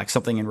get like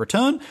something in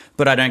return,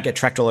 but I don't get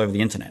tracked all over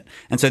the internet.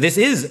 And so this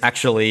is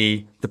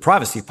actually the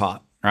privacy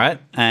part, right?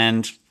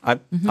 And I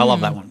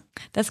love that one.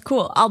 That's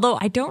cool. Although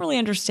I don't really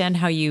understand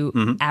how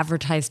you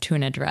advertise to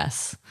an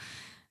address.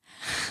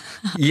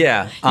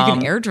 Yeah. You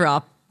can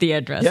airdrop the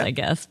address, I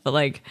guess, but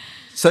like...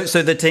 So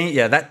the team,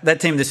 that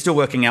team, they're still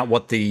working out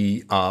what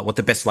the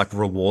best like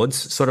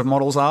rewards sort of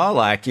models are.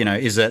 Like,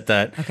 is it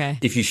that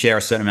if you share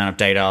a certain amount of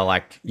data,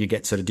 like you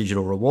get sort of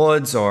digital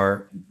rewards,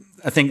 or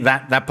I think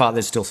that part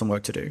there's still some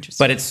work to do.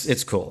 But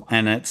it's cool,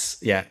 and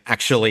it's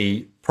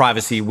actually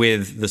privacy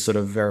with the sort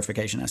of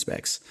verification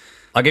aspects.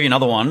 I'll give you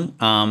another one.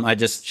 I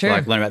just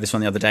learned about this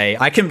one the other day.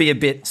 I can be a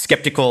bit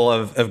skeptical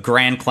of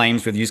grand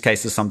claims with use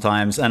cases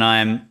sometimes.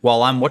 And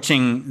while I'm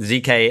watching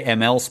zk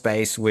ML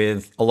space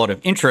with a lot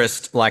of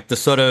interest, like the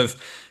sort of,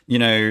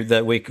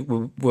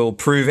 that we'll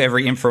prove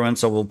every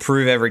inference, or we'll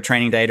prove every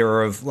training data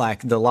of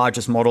like the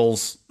largest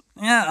models.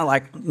 Yeah,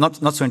 like not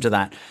so into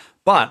that.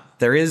 But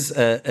there is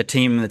a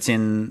team that's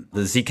in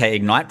the zk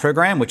Ignite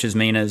program, which is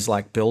Mina's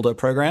like builder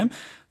program,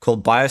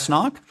 called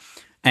Biosnark.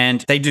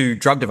 And they do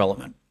drug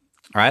development.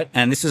 right?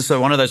 And this is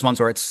one of those ones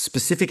where it's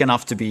specific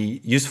enough to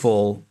be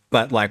useful,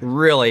 but like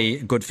really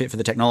good fit for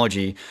the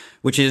technology,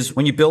 which is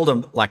when you build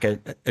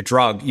a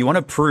drug, you want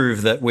to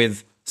prove that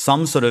with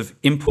some sort of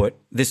input,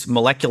 this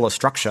molecular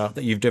structure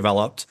that you've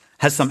developed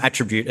has some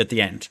attribute at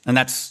the end. And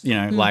that's,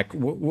 like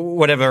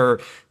whatever,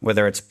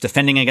 whether it's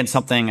defending against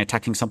something,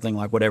 attacking something,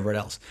 like whatever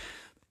else.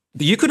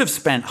 But you could have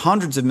spent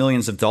hundreds of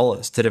millions of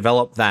dollars to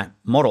develop that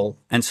model.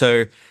 And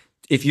so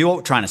if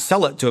you're trying to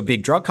sell it to a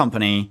big drug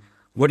company,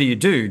 what do?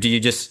 Do you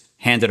just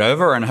hand it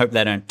over and hope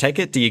they don't take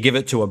it? Do you give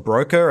it to a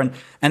broker?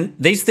 And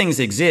these things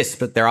exist,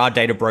 but there are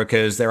data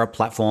brokers, there are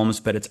platforms,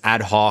 but it's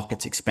ad hoc,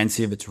 it's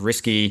expensive, it's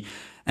risky.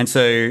 And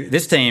so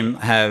this team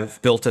have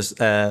built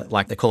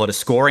like they call it a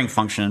scoring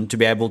function to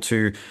be able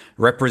to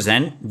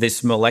represent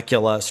this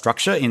molecular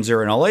structure in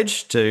zero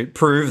knowledge to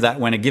prove that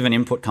when a given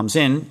input comes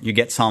in, you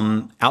get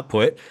some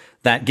output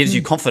that gives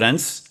you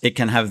confidence it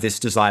can have this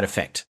desired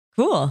effect.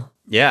 Cool.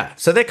 Yeah.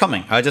 So they're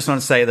coming. I just want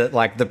to say that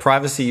like the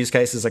privacy use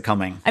cases are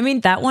coming. I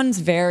mean, that one's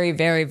very,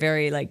 very,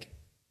 very like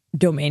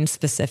domain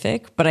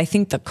specific, but I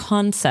think the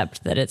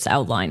concept that it's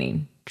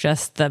outlining,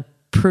 just the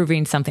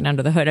proving something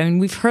under the hood. I mean,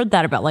 we've heard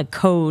that about like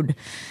code.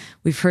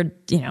 We've heard,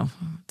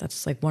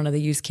 that's like one of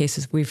the use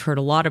cases we've heard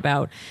a lot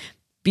about,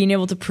 being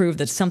able to prove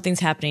that something's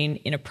happening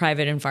in a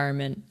private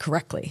environment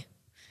correctly.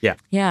 Yeah.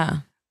 Yeah.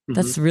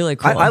 That's really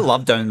cool. I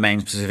love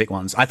domain-specific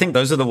ones. I think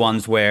those are the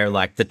ones where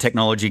like the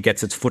technology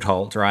gets its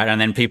foothold, right?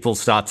 And then people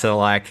start to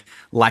like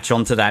latch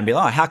onto that and be,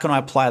 how can I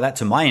apply that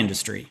to my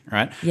industry,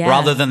 right? Yeah.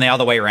 Rather than the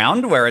other way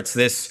around where it's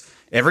this,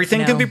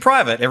 everything can be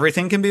private,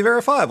 everything can be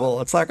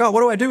verifiable. It's like, what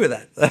do I do with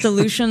that?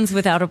 Solutions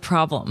without a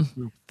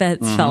problem. That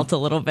felt a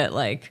little bit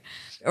like,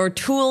 or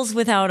tools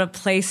without a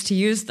place to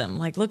use them.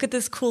 Like, look at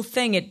this cool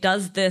thing. It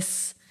does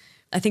this.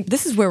 I think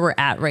this is where we're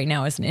at right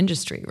now as an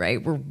industry,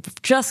 right? We're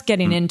just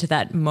getting into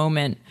that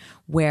moment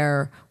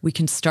where we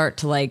can start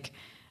to like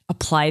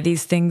apply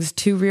these things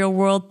to real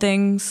world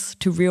things,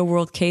 to real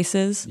world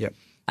cases. Yep.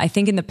 I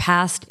think in the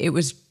past, it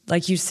was,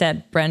 like you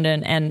said,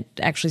 Brendan, and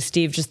actually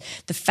Steve, just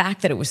the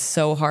fact that it was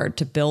so hard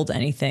to build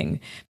anything.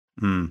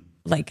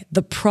 Like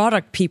the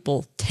product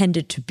people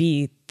tended to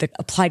be the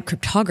applied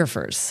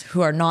cryptographers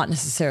who are not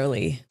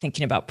necessarily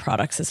thinking about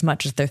products as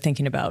much as they're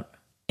thinking about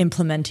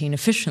implementing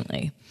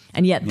efficiently.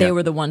 And yet they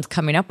were the ones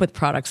coming up with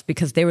products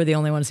because they were the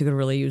only ones who could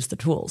really use the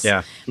tools.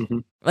 Yeah.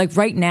 Like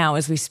right now,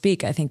 as we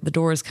speak, I think the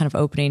door is kind of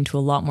opening to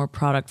a lot more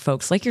product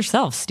folks like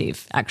yourself,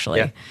 Steve,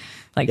 actually.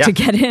 Yeah. To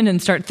get in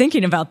and start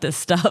thinking about this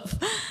stuff.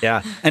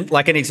 Yeah. And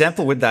like an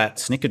example with that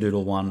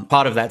Snickerdoodle one,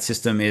 part of that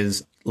system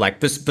is like,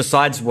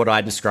 besides what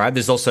I described,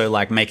 there's also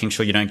like making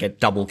sure you don't get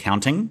double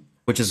counting,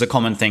 which is a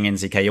common thing in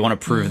zk. You want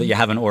to prove that you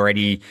haven't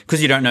already,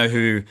 because you don't know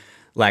who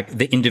like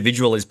the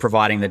individual is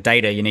providing the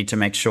data. You need to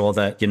make sure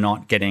that you're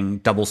not getting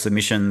double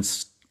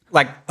submissions,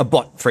 like a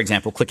bot, for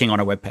example, clicking on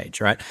a web page,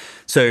 right?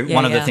 So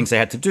one of the things they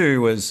had to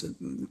do was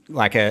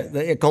like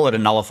they call it a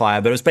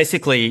nullifier, but it was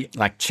basically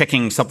like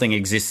checking something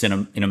exists in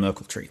a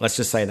Merkle tree. Let's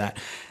just say that.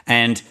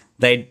 And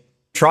they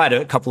tried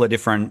a couple of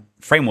different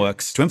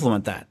frameworks to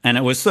implement that. And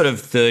it was sort of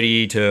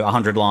 30 to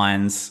 100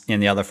 lines in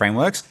the other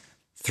frameworks,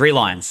 3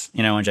 lines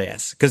in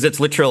o1js, because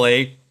it's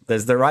literally,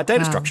 there's the right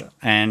data structure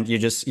and you're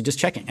just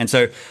checking. And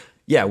so,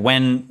 yeah,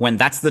 when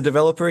that's the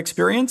developer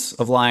experience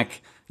of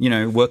like,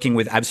 working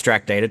with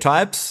abstract data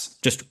types,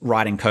 just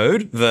writing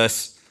code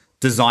versus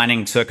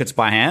designing circuits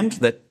by hand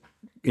that,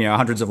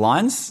 hundreds of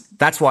lines.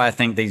 That's why I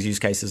think these use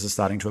cases are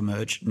starting to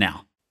emerge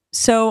now.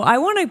 So I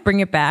want to bring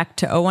it back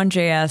to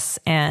o1js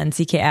and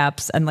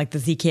zkApps and like the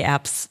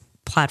zkApps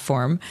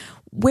platform.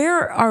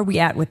 Where are we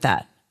at with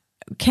that?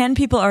 Can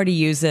people already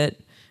use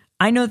it?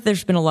 I know that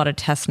there's been a lot of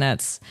test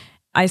nets.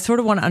 I sort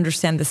of want to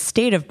understand the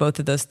state of both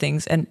of those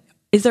things. And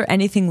is there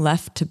anything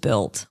left to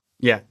build?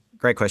 Yeah,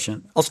 great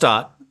question. I'll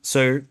start.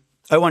 So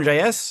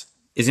o1js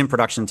is in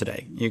production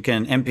today. You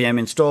can npm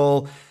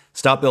install,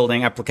 start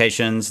building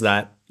applications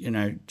that,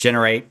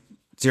 generate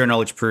zero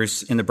knowledge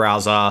proofs in the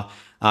browser.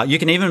 You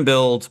can even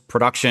build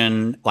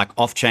production like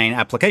off-chain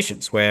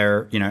applications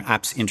where,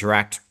 apps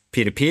interact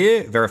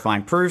peer-to-peer,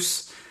 verifying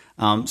proofs.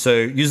 So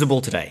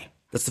usable today.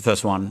 That's the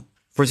first one.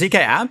 For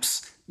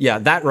zkApps,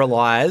 that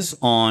relies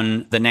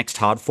on the next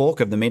hard fork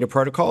of the Mina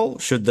protocol.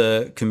 Should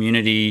the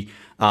community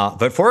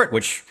vote for it,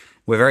 which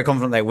we're very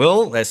confident they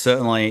will. They're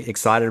certainly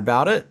excited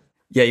about it.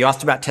 Yeah, you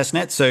asked about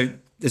testnets. So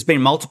there's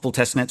been multiple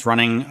testnets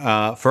running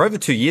for over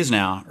 2 years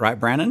now, right,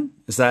 Brandon?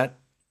 Is that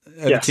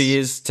over 2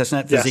 years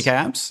testnet for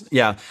zkApps?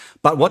 Yeah.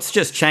 But what's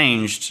just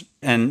changed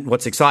and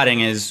what's exciting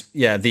is,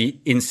 the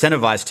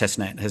incentivized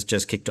testnet has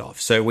just kicked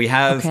off. So we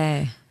have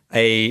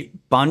a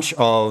bunch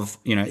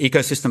of,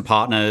 ecosystem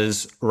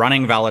partners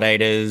running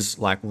validators,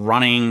 like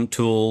running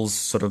tools,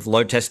 sort of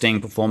load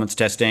testing, performance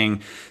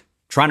testing,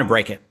 trying to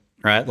break it,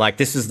 right? Like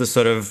this is the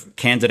sort of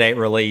candidate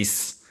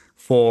release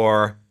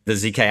for the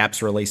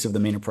zkApps release of the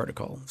Mina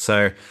protocol.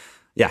 So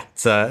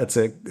it's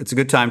a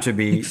good time to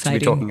be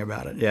talking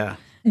about it. Yeah.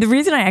 The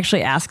reason I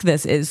actually ask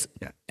this is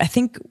I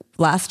think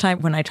last time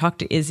when I talked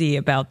to Izzy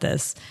about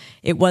this,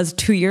 it was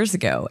 2 years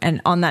ago.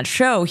 And on that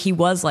show, he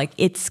was like,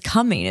 it's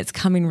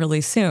coming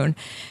really soon.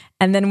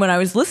 And then when I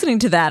was listening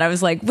to that, I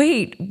was like,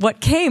 wait, what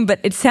came? But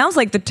it sounds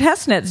like the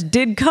testnets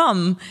did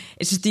come.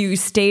 It's just you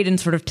stayed in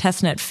sort of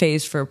testnet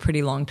phase for a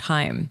pretty long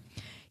time.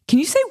 Can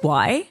you say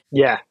why?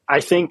 Yeah, I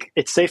think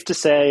it's safe to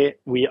say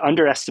we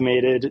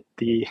underestimated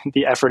the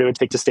effort it would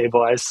take to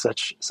stabilize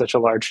such a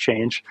large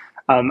change.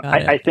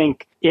 I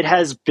think it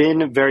has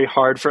been very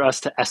hard for us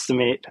to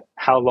estimate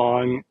how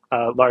long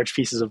large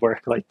pieces of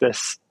work like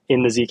this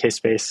in the ZK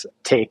space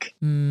take.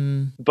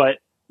 But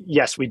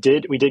yes, we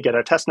did get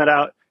our testnet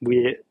out.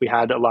 We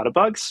had a lot of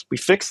bugs. We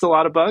fixed a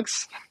lot of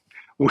bugs.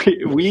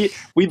 We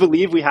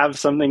believe we have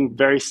something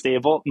very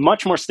stable,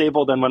 much more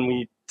stable than when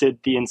we did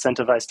the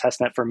incentivized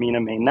testnet for Mina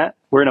mainnet.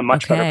 We're in a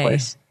much better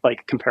place,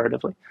 like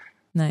comparatively.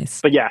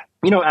 Nice. But yeah,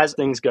 as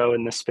things go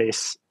in this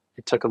space,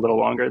 it took a little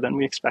longer than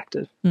we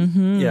expected.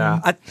 Yeah,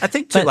 I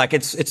think too, like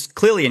it's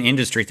clearly an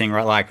industry thing,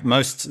 right? Like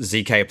most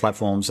ZK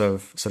platforms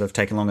have sort of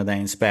taken longer than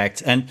they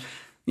expect. And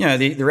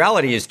the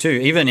reality is too,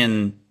 even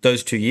in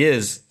those 2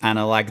 years,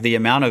 Anna, like the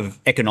amount of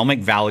economic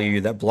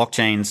value that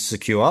blockchains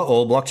secure,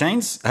 all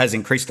blockchains, has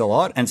increased a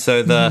lot. And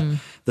so the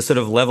sort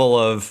of level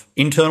of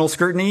internal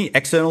scrutiny,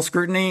 external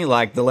scrutiny,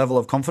 like the level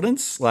of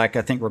confidence, like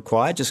I think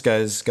required just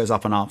goes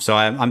up and up. So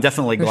I'm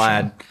definitely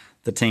glad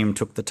the team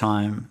took the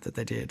time that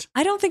they did.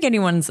 I don't think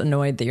anyone's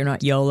annoyed that you're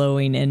not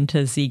YOLOing into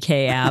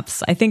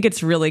zkApps. I think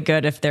it's really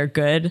good if they're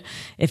good,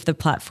 if the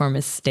platform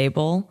is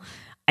stable.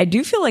 I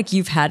do feel like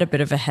you've had a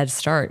bit of a head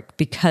start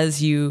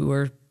because you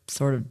were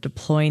sort of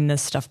deploying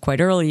this stuff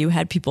quite early. You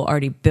had people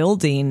already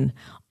building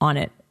on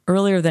it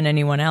earlier than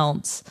anyone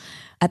else.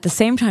 At the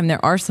same time,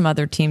 there are some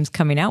other teams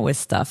coming out with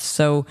stuff.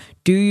 So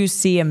do you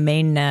see a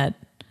mainnet?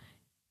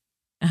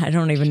 I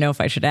don't even know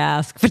if I should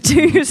ask, but do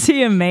you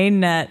see a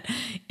mainnet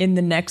in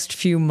the next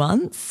few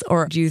months?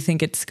 Or do you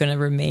think it's going to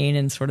remain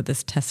in sort of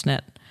this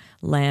testnet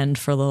land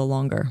for a little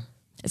longer?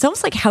 It's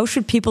almost like, how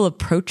should people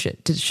approach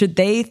it? Should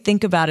they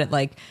think about it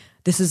like,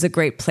 this is a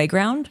great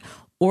playground?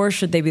 Or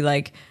should they be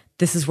like,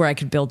 this is where I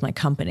could build my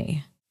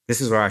company?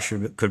 This is where I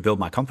could build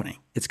my company.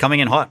 It's coming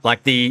in hot.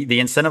 Like the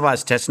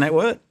incentivized test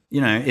network,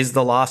 is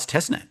the last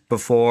testnet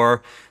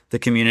before the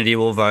community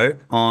will vote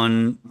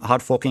on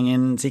hard forking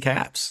in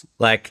zkApps.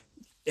 Like,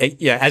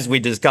 as we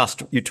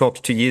discussed, you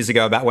talked 2 years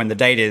ago about when the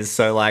date is.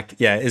 So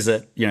is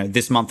it,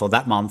 this month or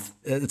that month?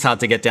 It's hard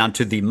to get down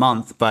to the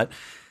month. But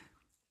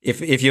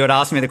if you had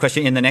asked me the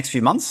question in the next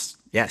few months,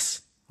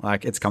 yes,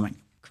 like it's coming.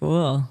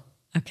 Cool.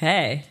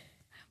 Okay.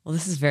 Well,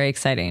 this is very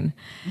exciting.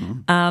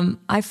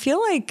 I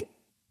feel like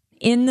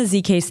in the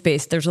ZK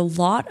space, there's a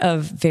lot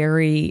of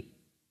very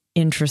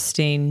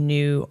interesting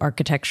new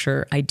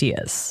architecture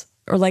ideas,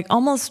 or like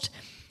almost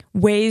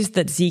ways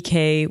that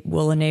ZK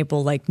will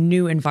enable like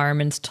new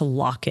environments to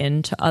lock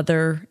into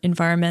other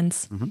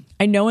environments.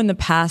 I know in the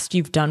past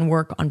you've done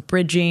work on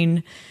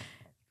bridging.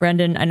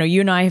 Brendan, I know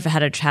you and I have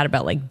had a chat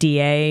about like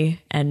DA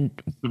and,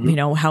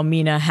 how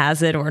Mina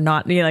has it or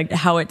not, like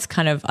how it's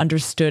kind of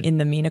understood in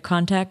the Mina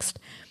context.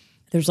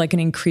 There's like an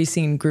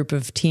increasing group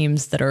of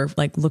teams that are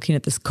like looking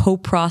at this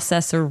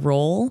co-processor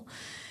role.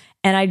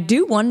 And I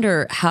do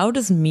wonder, how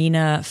does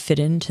Mina fit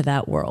into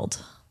that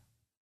world?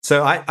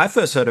 So I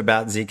first heard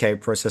about zk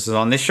processors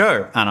on this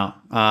show, Anna.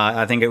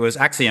 I think it was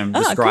Axiom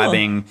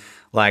describing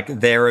like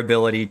their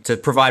ability to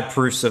provide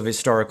proofs of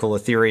historical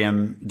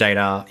Ethereum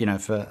data,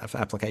 for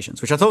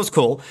applications, which I thought was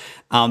cool.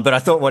 But I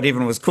thought what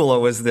even was cooler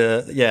was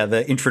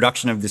the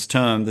introduction of this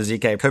term, the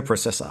zk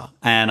coprocessor.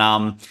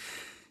 And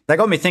that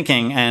got me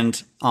thinking.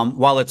 And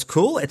while it's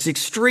cool, it's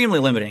extremely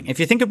limiting. If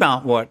you think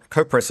about what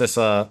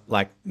coprocessor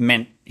like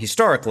meant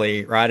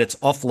historically, right? It's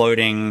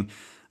offloading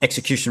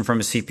execution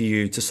from a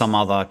CPU to some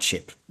other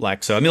chip.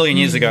 Like, so a million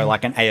years ago,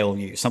 like an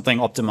ALU, something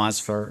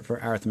optimized for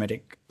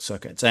arithmetic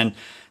circuits. And,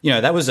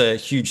 that was a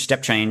huge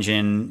step change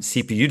in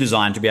CPU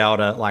design to be able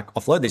to like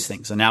offload these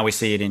things. And now we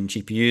see it in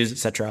GPUs, et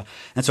cetera.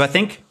 And so I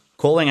think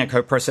calling a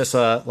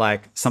coprocessor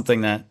like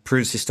something that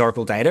proves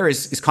historical data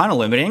is kind of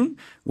limiting.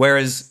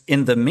 Whereas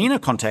in the Mina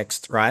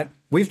context, right,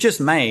 we've just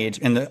made,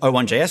 in the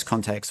o1js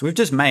context, we've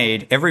just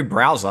made every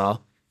browser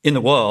in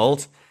the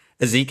world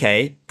a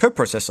zk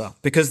coprocessor,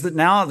 because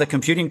now the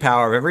computing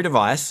power of every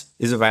device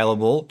is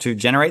available to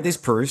generate these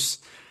proofs,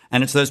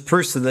 and it's those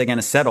proofs that they're going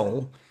to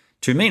settle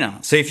to Mina.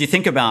 So if you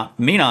think about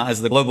Mina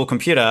as the global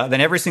computer,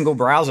 then every single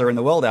browser in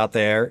the world out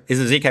there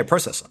is a zk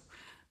processor, and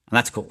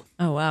that's cool.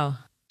 Oh, wow.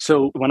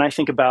 So when I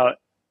think about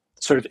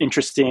sort of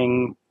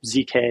interesting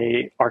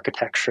zk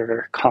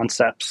architecture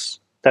concepts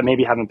that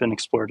maybe haven't been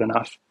explored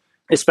enough,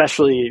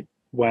 especially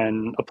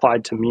when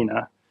applied to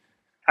Mina,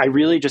 I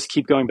really just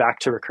keep going back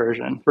to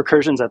recursion.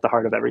 Recursion's at the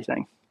heart of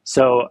everything.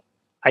 So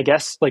I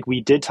guess like we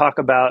did talk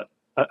about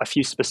a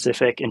few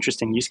specific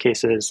interesting use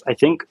cases. I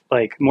think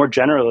like more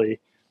generally,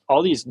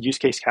 all these use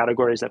case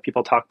categories that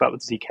people talk about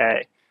with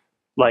ZK,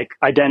 like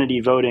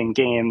identity, voting,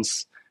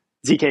 games,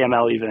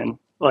 zkML even,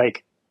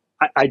 like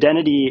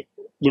identity,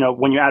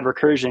 when you add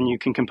recursion, you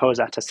can compose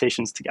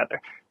attestations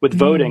together. With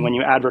voting, when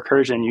you add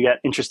recursion, you get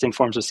interesting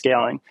forms of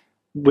scaling.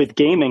 With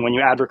gaming, when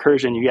you add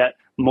recursion, you get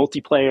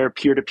multiplayer,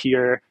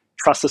 peer-to-peer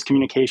trustless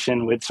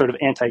communication with sort of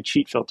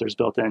anti-cheat filters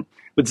built in.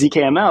 With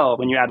zkML,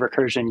 when you add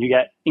recursion, you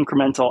get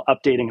incremental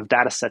updating of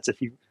data sets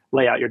if you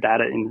lay out your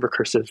data in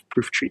recursive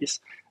proof trees.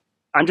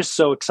 I'm just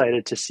so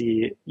excited to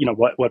see,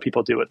 what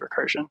people do with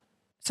recursion.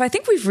 So I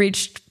think we've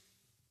reached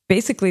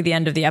basically the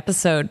end of the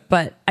episode,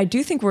 but I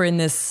do think we're in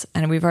this,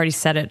 and we've already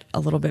said it a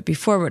little bit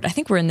before, but I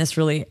think we're in this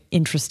really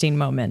interesting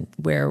moment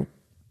where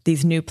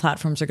these new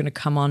platforms are going to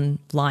come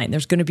online.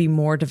 There's going to be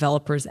more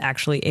developers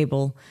actually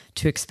able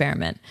to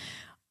experiment.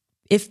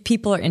 If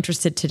people are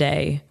interested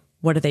today,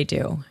 what do they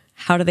do?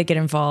 How do they get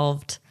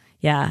involved?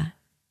 Yeah.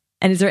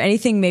 And is there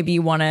anything maybe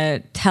you want to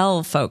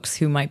tell folks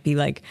who might be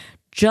like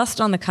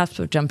just on the cusp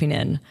of jumping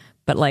in,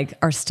 but like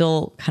are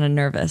still kind of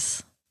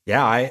nervous?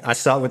 Yeah, I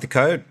start with the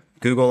code.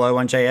 Google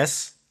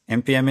o1js,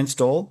 npm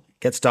install,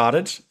 get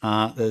started.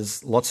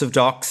 There's lots of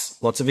docs,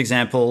 lots of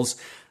examples,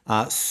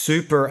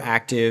 super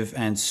active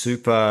and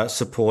super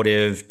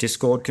supportive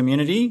Discord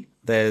community.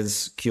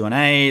 There's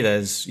Q&A,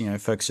 there's,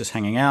 folks just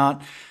hanging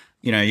out.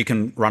 You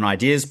can run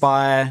ideas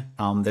by.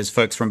 There's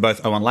folks from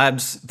both O1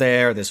 Labs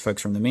there. There's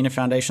folks from the Mina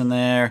Foundation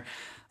there.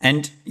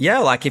 And yeah,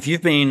 like if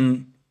you've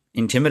been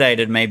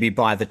intimidated maybe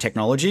by the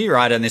technology,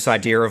 right? And this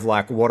idea of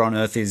like, what on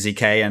earth is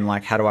zk and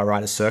like, how do I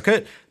write a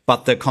circuit?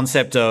 But the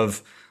concept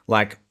of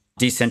like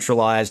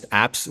decentralized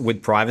apps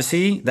with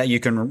privacy that you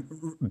can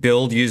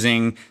build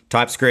using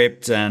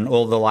TypeScript and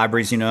all the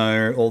libraries,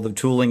 all the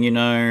tooling,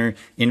 in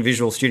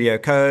Visual Studio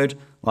Code,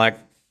 like,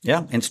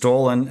 yeah,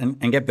 install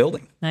and get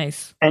building.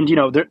 Nice. And,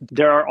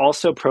 there are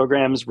also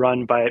programs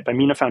run by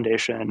Mina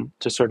Foundation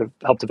to sort of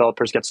help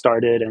developers get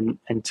started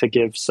and to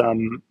give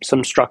some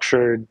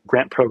structured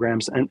grant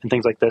programs and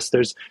things like this.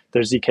 There's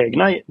zk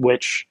Ignite,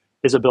 which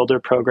is a builder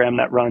program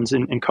that runs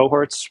in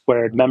cohorts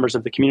where members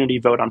of the community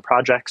vote on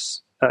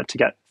projects to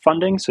get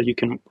funding. So you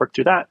can work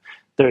through that.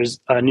 There's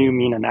a new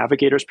Mina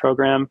Navigators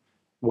program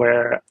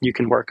where you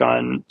can work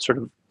on sort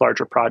of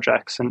larger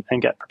projects and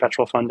get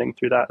perpetual funding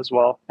through that as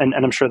well. And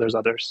I'm sure there's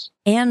others.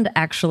 And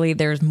actually,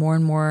 there's more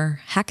and more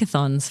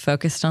hackathons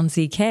focused on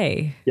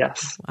zk.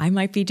 Yes. I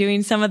might be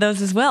doing some of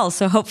those as well.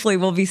 So hopefully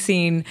we'll be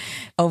seeing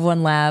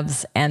O1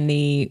 Labs and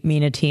the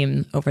Mina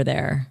team over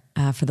there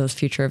for those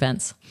future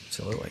events.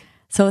 Absolutely.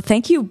 So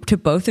thank you to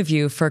both of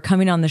you for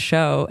coming on the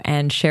show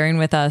and sharing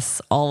with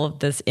us all of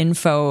this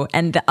info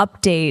and the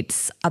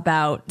updates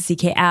about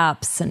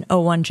zkApps and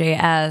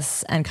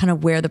o1js and kind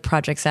of where the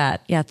project's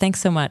at. Yeah, thanks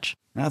so much.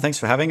 No, thanks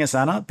for having us,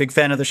 Anna. Big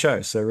fan of the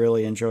show, so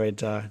really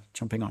enjoyed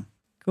jumping on.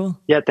 Cool.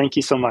 Yeah, thank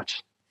you so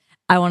much.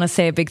 I want to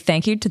say a big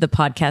thank you to the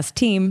podcast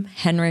team,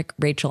 Henrik,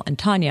 Rachel, and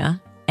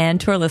Tanya,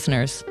 and to our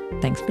listeners.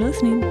 Thanks for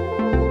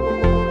listening.